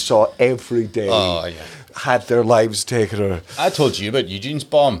they saw every day. Oh yeah, had their lives taken. I told you about Eugene's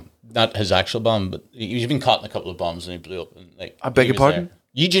bomb, not his actual bomb, but he's been caught in a couple of bombs and he blew up. And, like, I beg your pardon? There.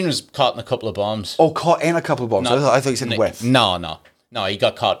 Eugene was caught in a couple of bombs. Oh, caught in a couple of bombs. I thought you said with. No, he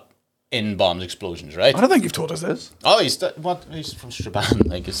got caught in bombs explosions, right? I don't think you've told us this. Oh, he's from Strabane.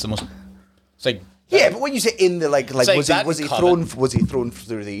 Like it's the most. It's like. Yeah, but when you say in the like was he thrown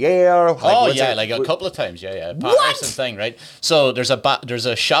through the air? Like a couple of times, Paris and thing, right? So there's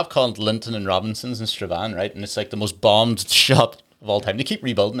a shop called Linton and Robinson's in Strabane, right? And it's like the most bombed shop of all time. They keep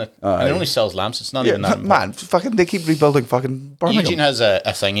rebuilding it, and it only sells lamps. It's not even that. Man, fucking, they keep rebuilding fucking Birmingham. Eugene has a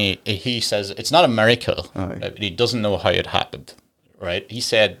thing. He says it's not a miracle, right? But he doesn't know how it happened. Right? He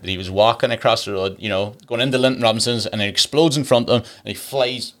said that he was walking across the road, going into Linton Robinson's, and it explodes in front of him, and he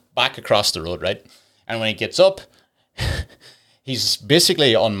flies back across the road, right? And when he gets up, he's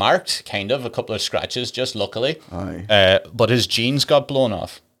basically unmarked, kind of, a couple of scratches, just luckily. But his jeans got blown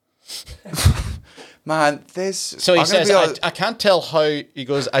off. Man, this. So he says, I can't tell how. He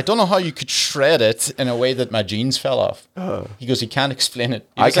goes, I don't know how you could shred it in a way that my jeans fell off. He goes, he can't explain it.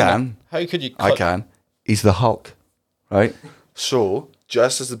 I can. How could you? I can. He's the Hulk, right? So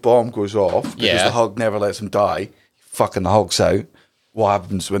just as the bomb goes off, because the Hulk never lets him die, fucking the Hulk's out. What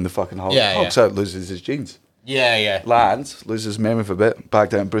happens when the fucking Hulk's out? Loses his jeans. Yeah. Lands, loses memory for a bit, back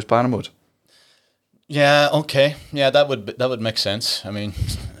down Bruce Banner mode. Yeah. Okay. Yeah, that would make sense. I mean,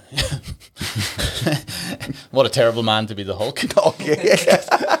 what a terrible man to be the Hulk.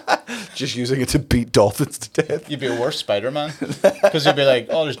 Just using it to beat dolphins to death. You'd be a worse Spider-Man because you'd be like,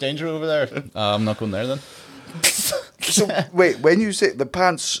 "Oh, there's danger over there. I'm not going there then." So wait, when you say the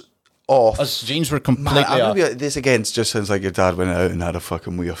pants off, his jeans were completely off. This again just sounds like your dad went out and had a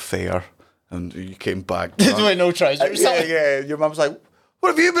fucking wee affair, and you came back. With no trousers. Yeah. Your mum was like, "What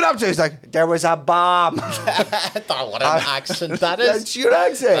have you been up to?" He's like, "There was a bomb." What an accent that is. That's your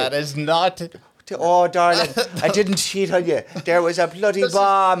accent. That is not. Oh, darling, I didn't cheat on you. There was a bloody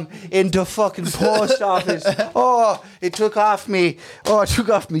bomb in the fucking post office. Oh, it took off me. Oh, it took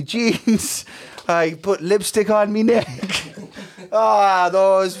off me jeans. I put lipstick on me neck.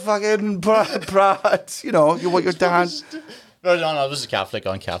 Those fucking brats. You know, you want your dance. No, this is Catholic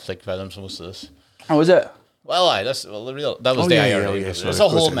on Catholic films, most of this. Oh, was it? Well, that was the IRA. It's a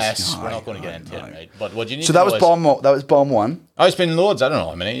whole mess. We're not going to get into it, right? But what you need. So that was bomb. That was bomb one. Oh, it's been loads. I don't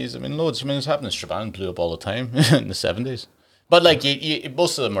know. Loads. It's happened in Strabane, blew up all the time in the 70s. But like,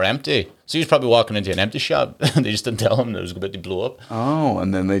 most of them were empty. So he was probably walking into an empty shop. They just didn't tell him there was going to blow up. Oh,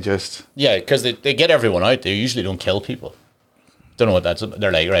 and then they just because they get everyone out. They usually don't kill people. Don't know what that's.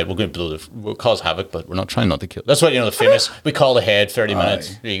 They're like, right, we'll cause havoc, but we're not trying not to kill. That's what the famous. We call ahead 30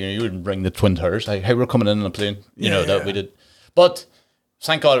 minutes. You would bring the twin towers. Like, hey, we're coming in on a plane. That we did. But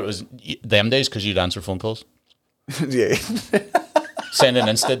thank God it was them days because you'd answer phone calls. Yeah. Send an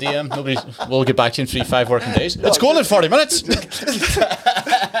Insta DM. We'll get back to you in 3-5 working days. It's going in 40 minutes. The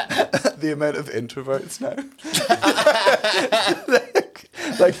amount of introverts now.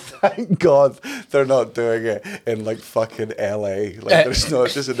 Like, thank God they're not doing it in like fucking LA. Like, there's not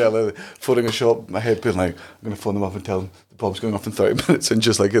just in LA phoning a shop. My head being like, I'm going to phone them up and tell them the bomb's going off in 30 minutes, and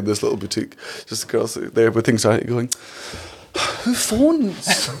just like in this little boutique, just the girls there with things out going, who phones?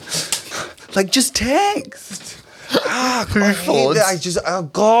 Like, just text. Who phones? Oh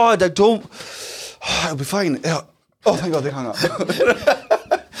God, I don't. It'll be fine. Oh, thank God they hung up.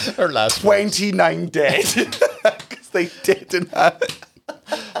 Her last 29 dead because they didn't have it.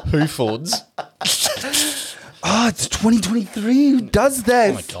 Who phones? It's 2023. Who does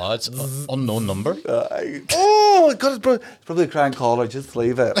this? Oh my God, it's an unknown number. God, it's probably a crank caller. Just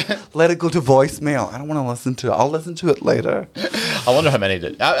leave it. Let it go to voicemail. I don't want to listen to it. I'll listen to it later. I wonder how many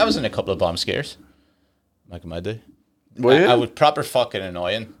did. I was in a couple of bomb scares. Back in my day. Were you? I was proper fucking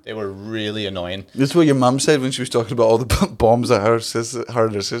annoying. They were really annoying. This is what your mum said when she was talking about all the bombs that her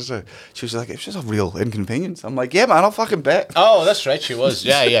and her sister. She was like, it's just a real inconvenience. I'm like, yeah, man, I'll fucking bet. Oh, that's right, she was.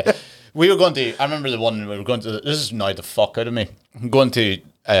 Yeah. We were going to, I remember the one we were going to, this is annoyed the fuck out of me. I'm going to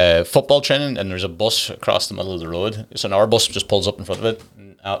football training and there's a bus across the middle of the road. So our bus just pulls up in front of it.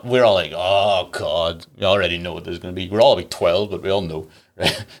 And we're all like, oh God, we already know what this is going to be. We're all like 12, but we all know.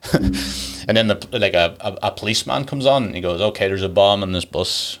 Right? And then a policeman comes on and he goes, okay, there's a bomb on this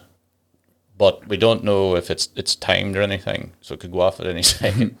bus, but we don't know if it's timed or anything, so it could go off at any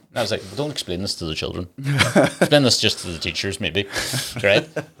second. And I was like, well, don't explain this to the children. Explain this just to the teachers, maybe. Right?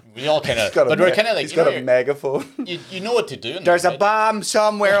 We all kind of, but we're kind of like, he's got a megaphone. You know what to do. There's a bomb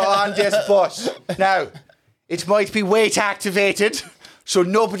somewhere on this bus. Now, it might be weight activated. So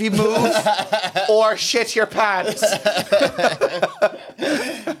nobody move or shit your pants.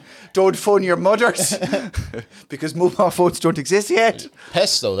 Don't phone your mothers because mobile phones don't exist yet.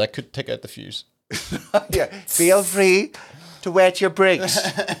 Piss though, that could take out the fuse. Yeah, feel free to wet your brakes.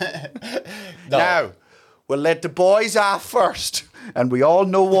 No. Now, we'll let the boys off first, and we all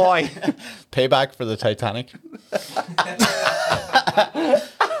know why. Payback for the Titanic.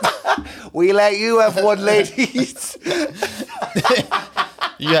 We let you have one, ladies.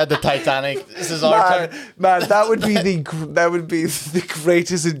 You had the Titanic. This is our turn. Man, that would be the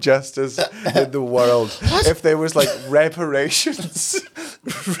greatest injustice in the world. What? If there was like reparations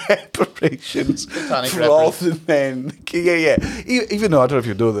for all the men. Yeah. Even though I don't know if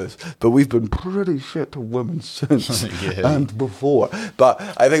you know this, but we've been pretty shit to women since and before. But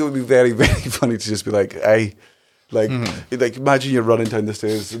I think it would be very, very funny to just be like, hey. Like imagine you're running down the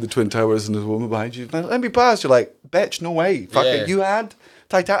stairs in the Twin Towers and there's a woman behind you. Let me pass. You're like, bitch, no way. Fuck it. You had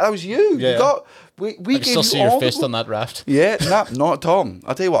Titanic. That was you. Yeah. You got. We I can still see your fist on that raft. Yeah, not Tom.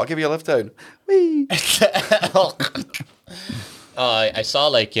 I'll tell you what. I'll give you a lift down. Whee. I saw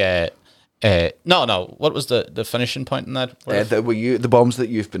like No. What was the finishing point in that? The bombs that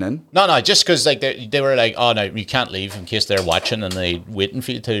you've been in? No. Just because like they were like, oh no, you can't leave in case they're watching and they waiting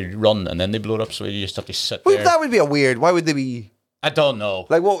for you to run, and then they blow it up. So you just have to sit there. That would be a weird. Why would they be? I don't know.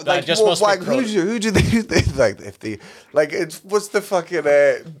 Like what? Like just what, like who do they like? If they like, it's what's the fucking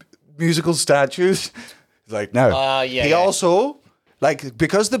musical statues? It's like no. He also like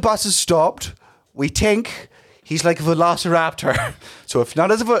because the bus has stopped. We think. He's like a velociraptor. So if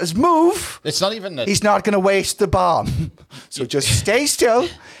none of us move, it's not even he's not going to waste the bomb. So just stay still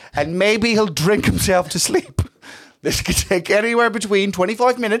and maybe he'll drink himself to sleep. This could take anywhere between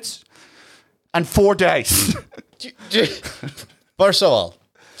 25 minutes and 4 days. First of all,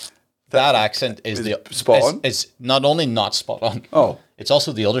 that accent is spot on. It's not only not spot on. Oh. It's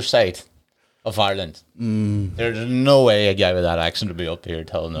also the other side of Ireland. There's no way a guy with that accent would be up here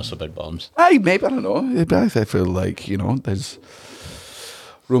telling us about bombs. Maybe, I don't know. I feel like, there's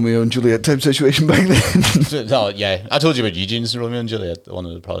Romeo and Juliet type situation back then. No, yeah. I told you about Eugene's Romeo and Juliet, one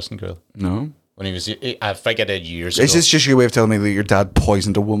of the Protestant girl. No. When he was, I think I did years ago. Is this just your way of telling me that your dad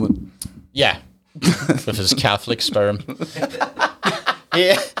poisoned a woman? Yeah. With his Catholic sperm.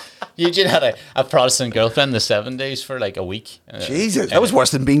 Yeah. Eugene had a Protestant girlfriend in the 70s for like a week. Jesus, that was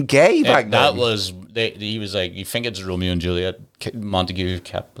worse than being gay back then. That was, he was like, you think it's Romeo and Juliet, Montague,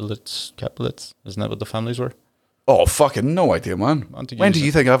 Capulets, isn't that what the families were? Oh, fucking no idea, man. When do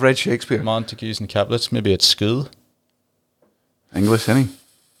you think I've read Shakespeare? Montagues and Capulets, maybe at school. English, any?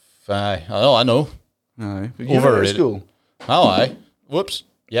 I know. Aye. Overrated. At school? Oh, aye. Whoops.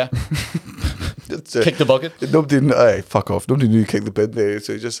 Yeah. Kick the bucket. Nobody, fuck off. Nobody knew you kicked the bin there.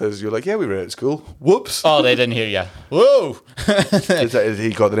 So it just says, you're like, yeah, we read it at school. Whoops. Oh, they didn't hear you. Whoa. He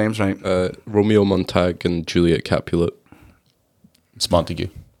got the names right. Romeo Montague and Juliet Capulet. It's Montague.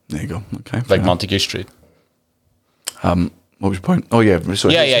 There you go. Okay. Like Montague Street. What was your point? Oh, yeah.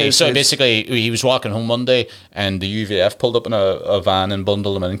 So basically, he was walking home one day and the UVF pulled up in a van and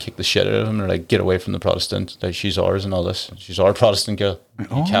bundled him in and kicked the shit out of him. They're like, get away from the Protestant. Like, she's ours and all this. She's our Protestant girl.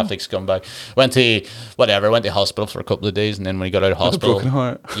 Oh. Catholic scumbag. Went to hospital for a couple of days, and then when he got out of hospital... broken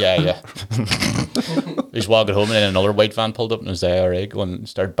heart. Yeah. He was walking home and then another white van pulled up and it was the IRA going and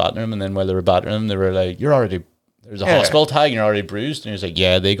started battering him. And then while they were battering him, they were like, there's a hospital tag and you're already bruised. And he was like,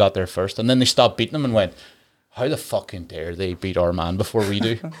 yeah, they got there first. And then they stopped beating him and went... How the fucking dare they beat our man before we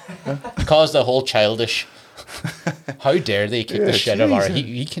do? Caused the whole childish. How dare they kick the shit out of our?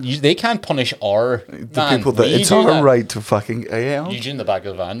 They can't punish our man. People that it's our right to fucking. Eugene in the back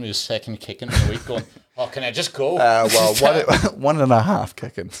of the van was second kicking in the week, going, "Oh, can I just go?" Well, 1.5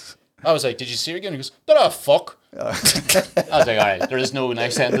 kickings. I was like, "Did you see her again?" He goes, "What the fuck?" I was like, "All right, there is no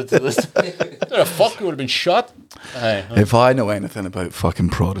nice ending to this. What the fuck? We would have been shot." If I know anything about fucking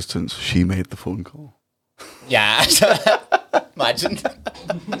Protestants, she made the phone call. Yeah, imagine.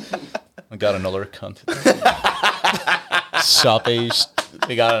 We got another cunt. Soppy.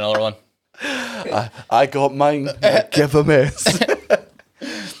 We got another one. I got mine. Give a miss.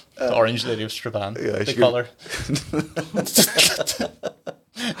 The orange lady of Strabane. Yeah, they call her.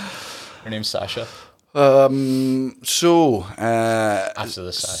 Her name's Sasha. So after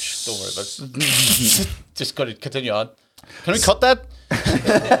the sash, don't worry about it. Just got to continue on. Can we cut that?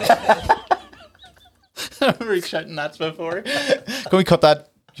 I remember shouting that before. Can we cut that?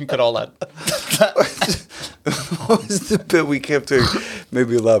 You can cut all that. What was the bit we kept doing? Made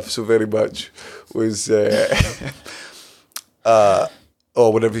me laugh so very much. Was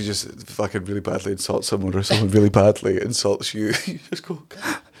whenever you just fucking really badly insult someone or someone really badly insults you, you just go,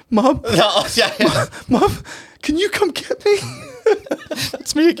 Mom, Mom, can you come get me?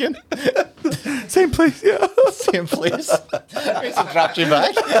 It's me again. Same place, yeah. Same place. I dropped you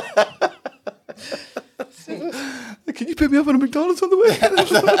back. Can you pick me up at a McDonald's on the way?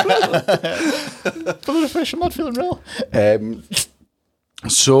 Full of fish, I'm not feeling well.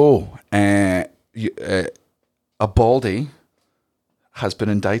 A baldy has been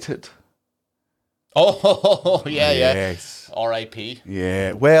indicted. Oh, yeah. Yes. R.I.P.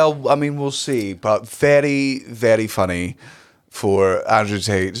 Yeah. Well, I mean, we'll see. But very, very funny for Andrew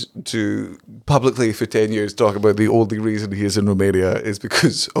Tate to publicly for 10 years talk about the only reason he is in Romania is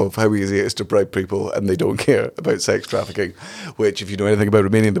because of how easy it is to bribe people and they don't care about sex trafficking, which if you know anything about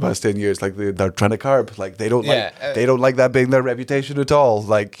Romania in the past 10 years, like they're trying to curb, like they don't like that being their reputation at all.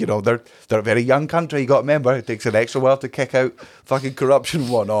 Like, they're a very young country, you got to remember, it takes an extra while to kick out fucking corruption and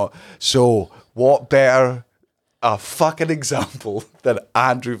whatnot. So what better a fucking example than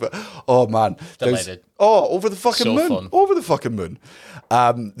Andrew. Oh man, delighted. Over the fucking so moon, fun. Over the fucking moon.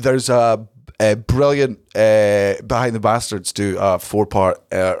 There's a brilliant Behind the Bastards do a 4-part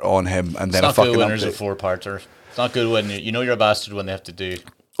on him, and then it's a not fucking good when there's a update. 4-parter. It's not good when you're a bastard when they have to do.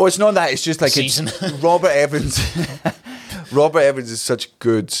 Oh, it's not that. It's just like season. Robert Evans. Robert Evans is such a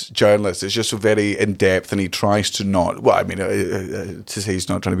good journalist. It's just so very in depth, and he tries to not. Well, I mean, to say he's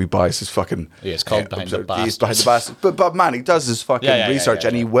not trying to be biased is fucking. Yeah, it's called behind the bastards. He's behind the bastards. But man, he does his fucking research,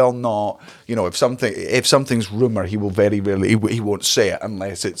 and he will not. You know, if something's rumor, he will very rarely. He won't say it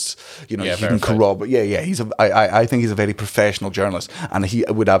unless it's you can corroborate. Yeah. I think he's a very professional journalist, and he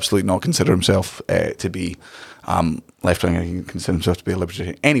would absolutely not consider himself to be. Left wing, he can consider himself to be a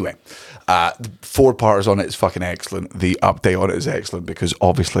libertarian. Anyway, the 4-parters on it is fucking excellent. The update on it is excellent because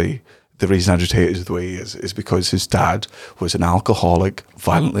obviously the reason Andrew Tate is the way he is because his dad was an alcoholic,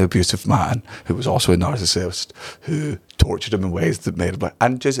 violently abusive man who was also a narcissist who tortured him in ways that made him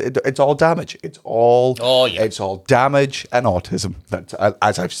and just it's all damage. It's all it's all damage and autism. That's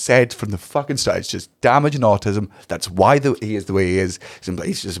as I've said from the fucking start. It's just damage and autism. That's why he is the way he is.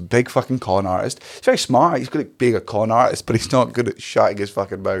 He's just a big fucking con artist. He's very smart. He's good at being a con artist, but he's not good at shutting his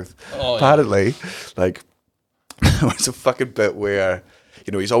fucking mouth. Apparently, like there's a fucking bit where.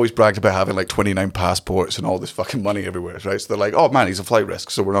 You know, he's always bragged about having like 29 passports and all this fucking money everywhere, right? So they're like, oh man, he's a flight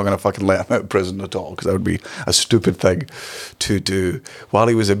risk, so we're not going to fucking let him out of prison at all because that would be a stupid thing to do. While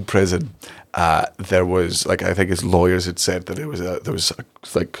he was in prison, there was like I think his lawyers had said that there was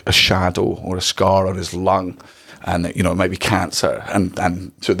like a shadow or a scar on his lung. And it might be cancer,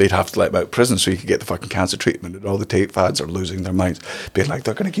 and so they'd have to let him out of prison so he could get the fucking cancer treatment. And all the Tate fans are losing their minds, being like,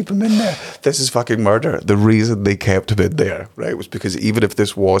 they're going to keep him in there. This is fucking murder. The reason they kept him in there, right, was because even if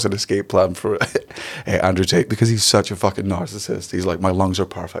this was an escape plan for Andrew Tate, because he's such a fucking narcissist, he's like, my lungs are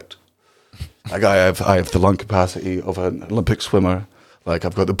perfect. Like I have the lung capacity of an Olympic swimmer. Like,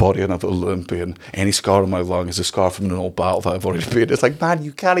 I've got the body of an Olympian. Any scar on my lung is a scar from an old battle that I've already been. It's like, man,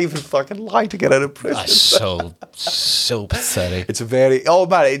 you can't even fucking lie to get out of prison. That's so pathetic. It's a very,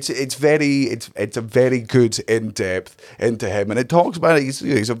 it's a very good in-depth into him. And it talks about he's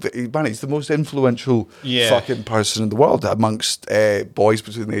the most influential fucking person in the world amongst boys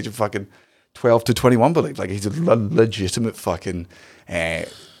between the age of fucking 12 to 21, believe. Like, he's a legitimate fucking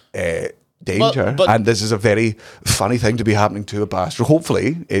danger, and this is a very funny thing to be happening to a bastard.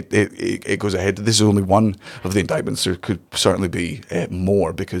 Hopefully it goes ahead. This is only one of the indictments. There could certainly be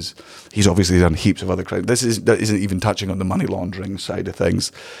more because he's obviously done heaps of other crimes. That isn't even touching on the money laundering side of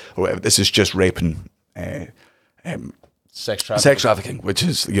things or whatever. This is just rape and sex trafficking, which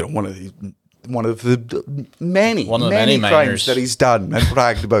is one of the many crimes that he's done and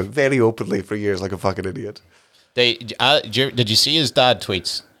bragged about very openly for years like a fucking idiot. Did you see his dad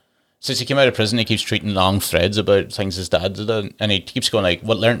tweets? Since he came out of prison, he keeps tweeting long threads about things his dad did, and he keeps going like,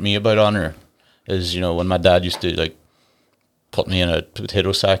 "What learnt me about honor is, when my dad used to like put me in a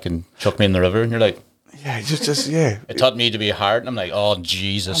potato sack and chuck me in the river," and you're like, "Yeah, just yeah." It taught me to be hard, and I'm like, "Oh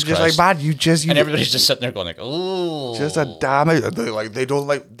Jesus Christ!" Just like, man, you and everybody's just sitting there going like, "Oh, just a damn it!"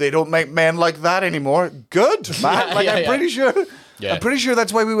 They don't make men like that anymore. Good, man. I'm pretty sure. Yeah. I'm pretty sure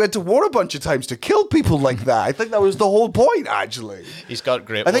that's why we went to war a bunch of times, to kill people like that. I think that was the whole point, actually. He's got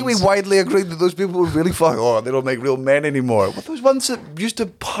great I think we widely agreed that those people were really they don't make real men anymore. What those ones that used to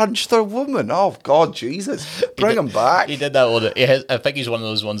punch their woman? Oh, God, Jesus. Bring them back. He did that one. I think he's one of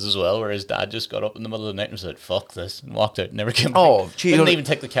those ones as well where his dad just got up in the middle of the night and was like, fuck this, and walked out, never came back. Didn't even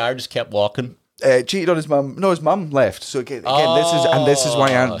take the car, just kept walking. Cheated on his mum. No, his mum left. So again, this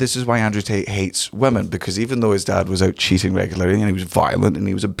is why Andrew Tate hates women, because even though his dad was out cheating regularly and he was violent and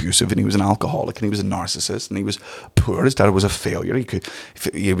he was abusive and he was an alcoholic and he was a narcissist and he was poor, his dad was a failure.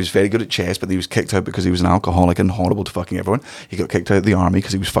 He was very good at chess, but he was kicked out because he was an alcoholic and horrible to fucking everyone. He got kicked out of the army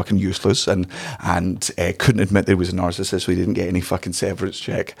because he was fucking useless and couldn't admit that he was a narcissist, so he didn't get any fucking severance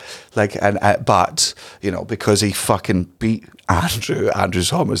check. But because he fucking beat Andrew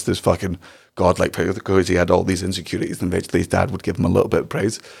Thomas, this fucking godlike figure, because he had all these insecurities, and eventually his dad would give him a little bit of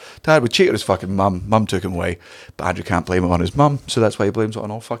praise. Dad would cheat on his fucking mum. Mum took him away, but Andrew can't blame it on his mum, so that's why he blames it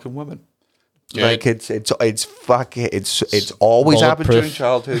on all fucking women. Yeah. Like it's always happened during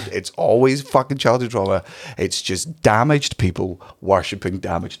childhood. It's always fucking childhood trauma. It's just damaged people worshipping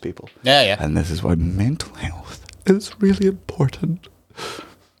damaged people. Yeah. And this is why mental health is really important.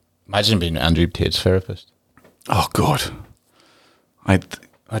 Imagine being Andrew Tate's therapist. Oh God, I'd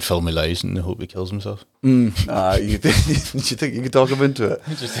film my lies and hope he kills himself. You think you could talk him into it?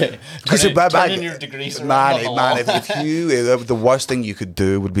 Just turning your degrees around. If the worst thing you could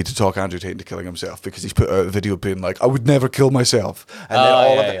do would be to talk Andrew Tate into killing himself, because he's put out a video being like, I would never kill myself.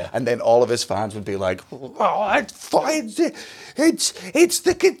 And then all of his fans would be like, oh, it's fine. It's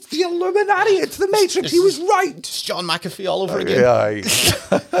the Illuminati. It's the Matrix. He was right. It's John McAfee all over again. Yeah.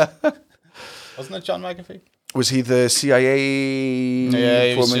 Wasn't it John McAfee? Was he the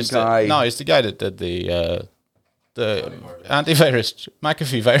CIA foreman guy? No, he's the guy that did the the antivirus,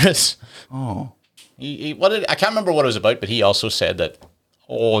 McAfee virus. Oh. I can't remember what it was about, but he also said that,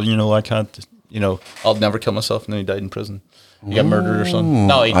 I can't, I'll never kill myself, and then he died in prison. He got murdered or something.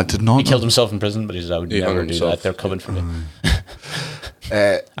 No, I did not he know. killed himself in prison, but he said, I would never do that. They're coming for me.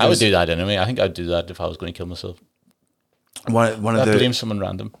 I would do that anyway. I think I'd do that if I was going to kill myself. One of I'd the blame someone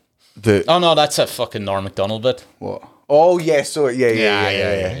random. oh no, that's a fucking Norm Macdonald bit. what? Oh yeah, so yeah.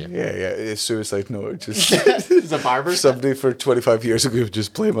 It's suicide note. Just He's a barber. somebody for 25 years ago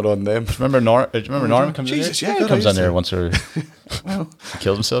just blame it on them. Remember Norm comes Jesus, in there? yeah, He comes in there once he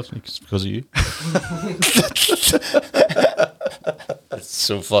killed himself it's because of you. That's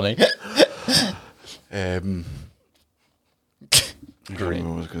so funny. Great.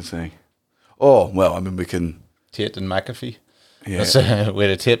 What was I going to say? Oh well, I mean we can. Tate and McAfee. Yeah. That's where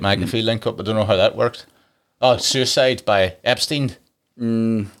the Tate McAfee link up. I don't know how that worked. Oh, suicide by Epstein.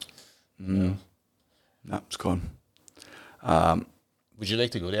 No, it's gone. Would you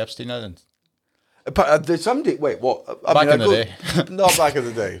like to go to Epstein Island? But there's somebody. Wait, what? Back in the day. Not back in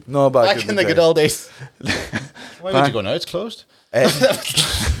the day. No, back in the good day. old days. Why would you go now? It's closed. I'm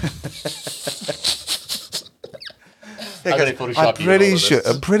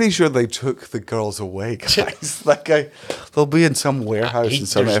pretty sure they took the girls away, guys. They'll be in some warehouse in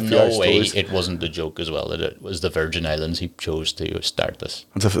some There's FBI no way stores. it wasn't a joke as well. That it was the Virgin Islands he chose to start this.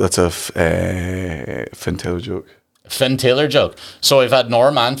 That's a Finn Taylor joke. Finn Taylor joke. So we've had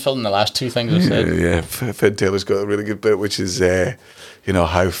Norm and Phil in the last two things I said. Yeah, Finn Taylor's got a really good bit, which is,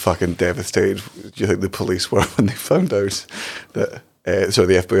 how fucking devastated do you think the police were when they found out that,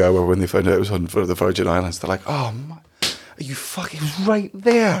 the FBI were when they found out it was on for the Virgin Islands. They're like, oh, my, are you fucking right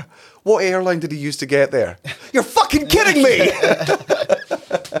there? What airline did he use to get there? You're fucking kidding me!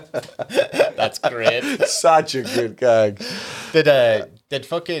 That's great. Such a good gag. Did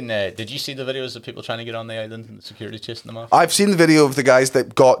you see the videos of people trying to get on the island and the security chasing them off? I've seen the video of the guys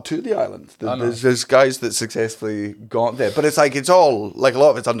that got to the island. There's guys that successfully got there, but it's all like a lot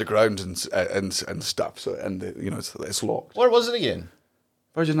of it's underground and stuff. So it's locked. Where was it again?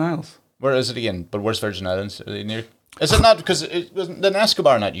 Virgin Isles. Where is it again? But where's Virgin Islands? Are they near? Is it not because it wasn't the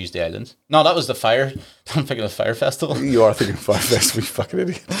Escobar not used the islands? No, that was the fire. I'm thinking of the fire festival. You are thinking Fire Festival, you fucking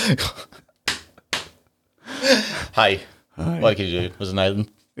idiot. Hi. What could you do? It was an island.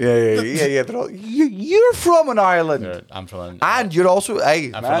 Yeah. They're all, you're from an island. I'm from an And you're also,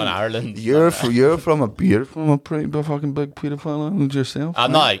 I'm from an Ireland. You're from a pretty fucking big pedophile island yourself.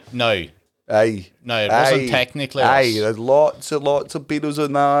 No. Aye. No, it wasn't technically. Aye, there's lots of pedos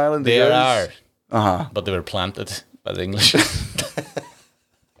on that island. There are. Uh-huh. But they were planted by the English.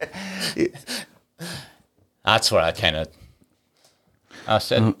 That's where I kind of. I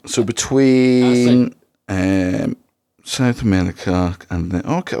said. So between South America and then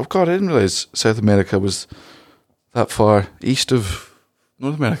I didn't realize South America was that far east of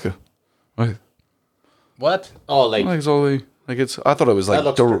North America. Right. What? Oh, like. It's all the I thought it was like. That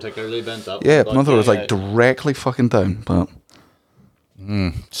looks particularly bent up. Yeah, but I thought it was like directly fucking down. But.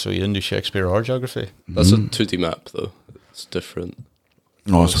 So you didn't do Shakespeare or geography? That's a 2D map, though. It's different.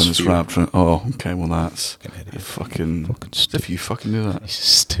 Oh, it's when it's wrapped. Oh, okay. Well, that's fucking if you fucking knew that.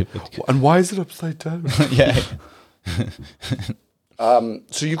 Stupid. And why is it upside down? Yeah.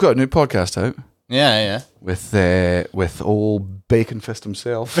 So you've got a new podcast out Yeah. with old Bacon Fist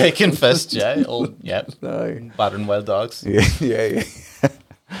himself. Bacon Fist, yeah. Old, yeah. Aye. Battering wild dogs. Yeah.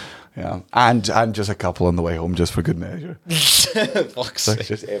 Yeah, and just a couple on the way home, just for good measure. Fuck's So sake.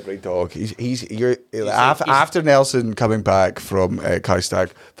 just every dog. After Nelson coming back from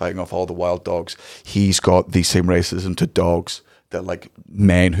Kaistag, fighting off all the wild dogs, he's got the same racism to dogs that like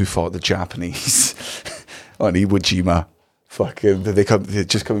men who fought the Japanese on Iwo Jima. Fucking, they're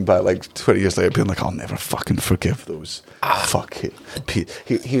just coming back like 20 years later, being like, I'll never fucking forgive those. Fuck it.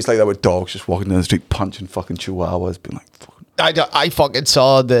 He was like that with dogs, just walking down the street, punching fucking chihuahuas, being like, fucking. I fucking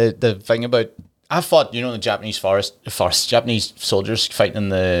saw the thing about. I thought, the Japanese Japanese soldiers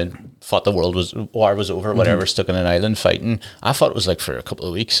fighting in thought the war was over, whatever, stuck in an island fighting. I thought it was like for a couple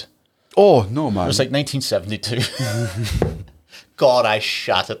of weeks. Oh no, man! It was like 1972. God, I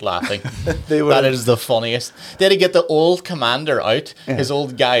shat at laughing. That is the funniest. They had to get the old commander out. Yeah. His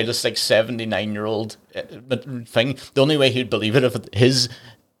old guy, this like 79-year-old thing. The only way he'd believe it if his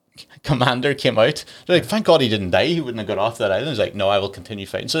commander came out. They're like, thank God he didn't die. He wouldn't have got off that island. He's like, no, I will continue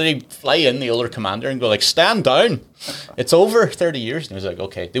fighting. So they fly in the older commander and go like, stand down. It's over 30 years. And he was like,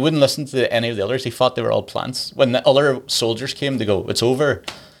 okay. They wouldn't listen to any of the others. He thought they were all plants. When the other soldiers came, they go, it's over.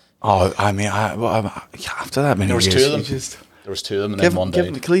 Oh, I mean, after that many years, there was two of them, and then one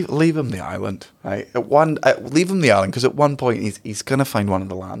died. Leave him the island. Right? Leave him the island, because at one point he's going to find one of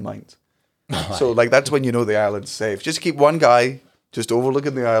the landmines. So like that's when you know the island's safe. Just keep one guy just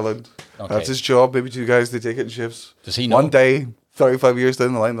overlooking the island. Okay. That's his job. Maybe two guys, they take it in shifts. Does he know? One day, 35 years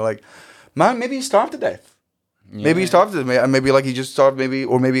down the line, they're like, man, maybe he starved to death. Yeah. Maybe he starved to death. And maybe like he just starved,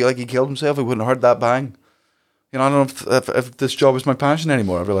 or maybe like he killed himself. He wouldn't have heard that bang. You know, I don't know if this job is my passion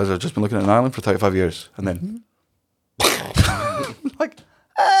anymore. I realised I've just been looking at an island for 35 years. And then, like,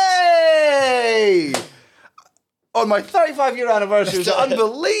 hey! On my 35-year anniversary, it was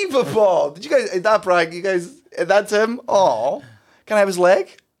unbelievable. Did you guys, that brag, you guys, that's him? Oh, can I have his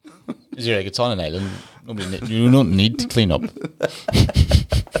leg? Is he like, it's on an island. You don't need to clean up.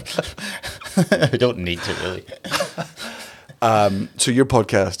 You don't need to, really. So your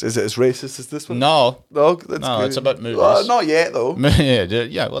podcast, is it as racist as this one? No. No, that's No, good. it's about movies. Not yet, though.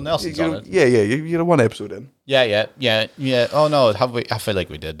 Yeah, well, Nelson's on it. Yeah, you're one episode in. Yeah. Oh, no, have we? I feel like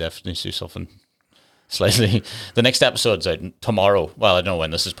we did definitely do something slightly. The next episode's out tomorrow. Well, I don't know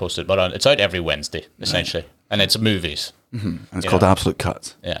when this is posted, but it's out every Wednesday, essentially. And it's movies. Mm-hmm. And it's called Absolute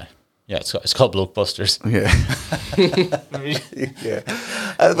Cuts. Yeah. Yeah, it's called Blokebusters. Yeah. Yeah.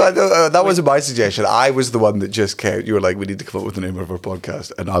 That wasn't my suggestion. I was the one that just kept, you were like, we need to come up with the name of our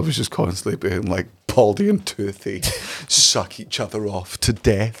podcast. And I was just constantly being like, Baldy and Toothy suck each other off to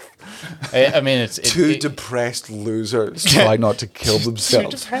death. I mean, it's... Two depressed losers try not to kill Two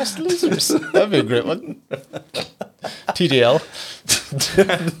themselves. depressed losers. That'd be a great one. TDL.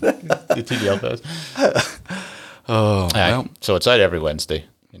 The TDL bit. Oh, well. So it's out every Wednesday.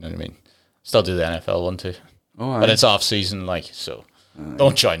 You know what I mean? Still do the NFL one too. Oh, but it's off season, like, so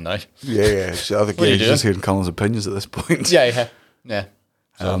don't join now. Yeah. So I think What are you you're just doing? hearing Colin's opinions at this point. Yeah.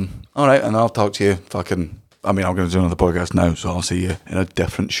 So, All right, and I'll talk to you I'm going to do another podcast now, so I'll see you in a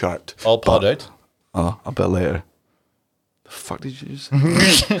different shirt. all pod out. A bit later. The fuck did you just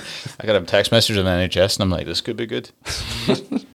say? I got a text message on NHS and I'm like, this could be good.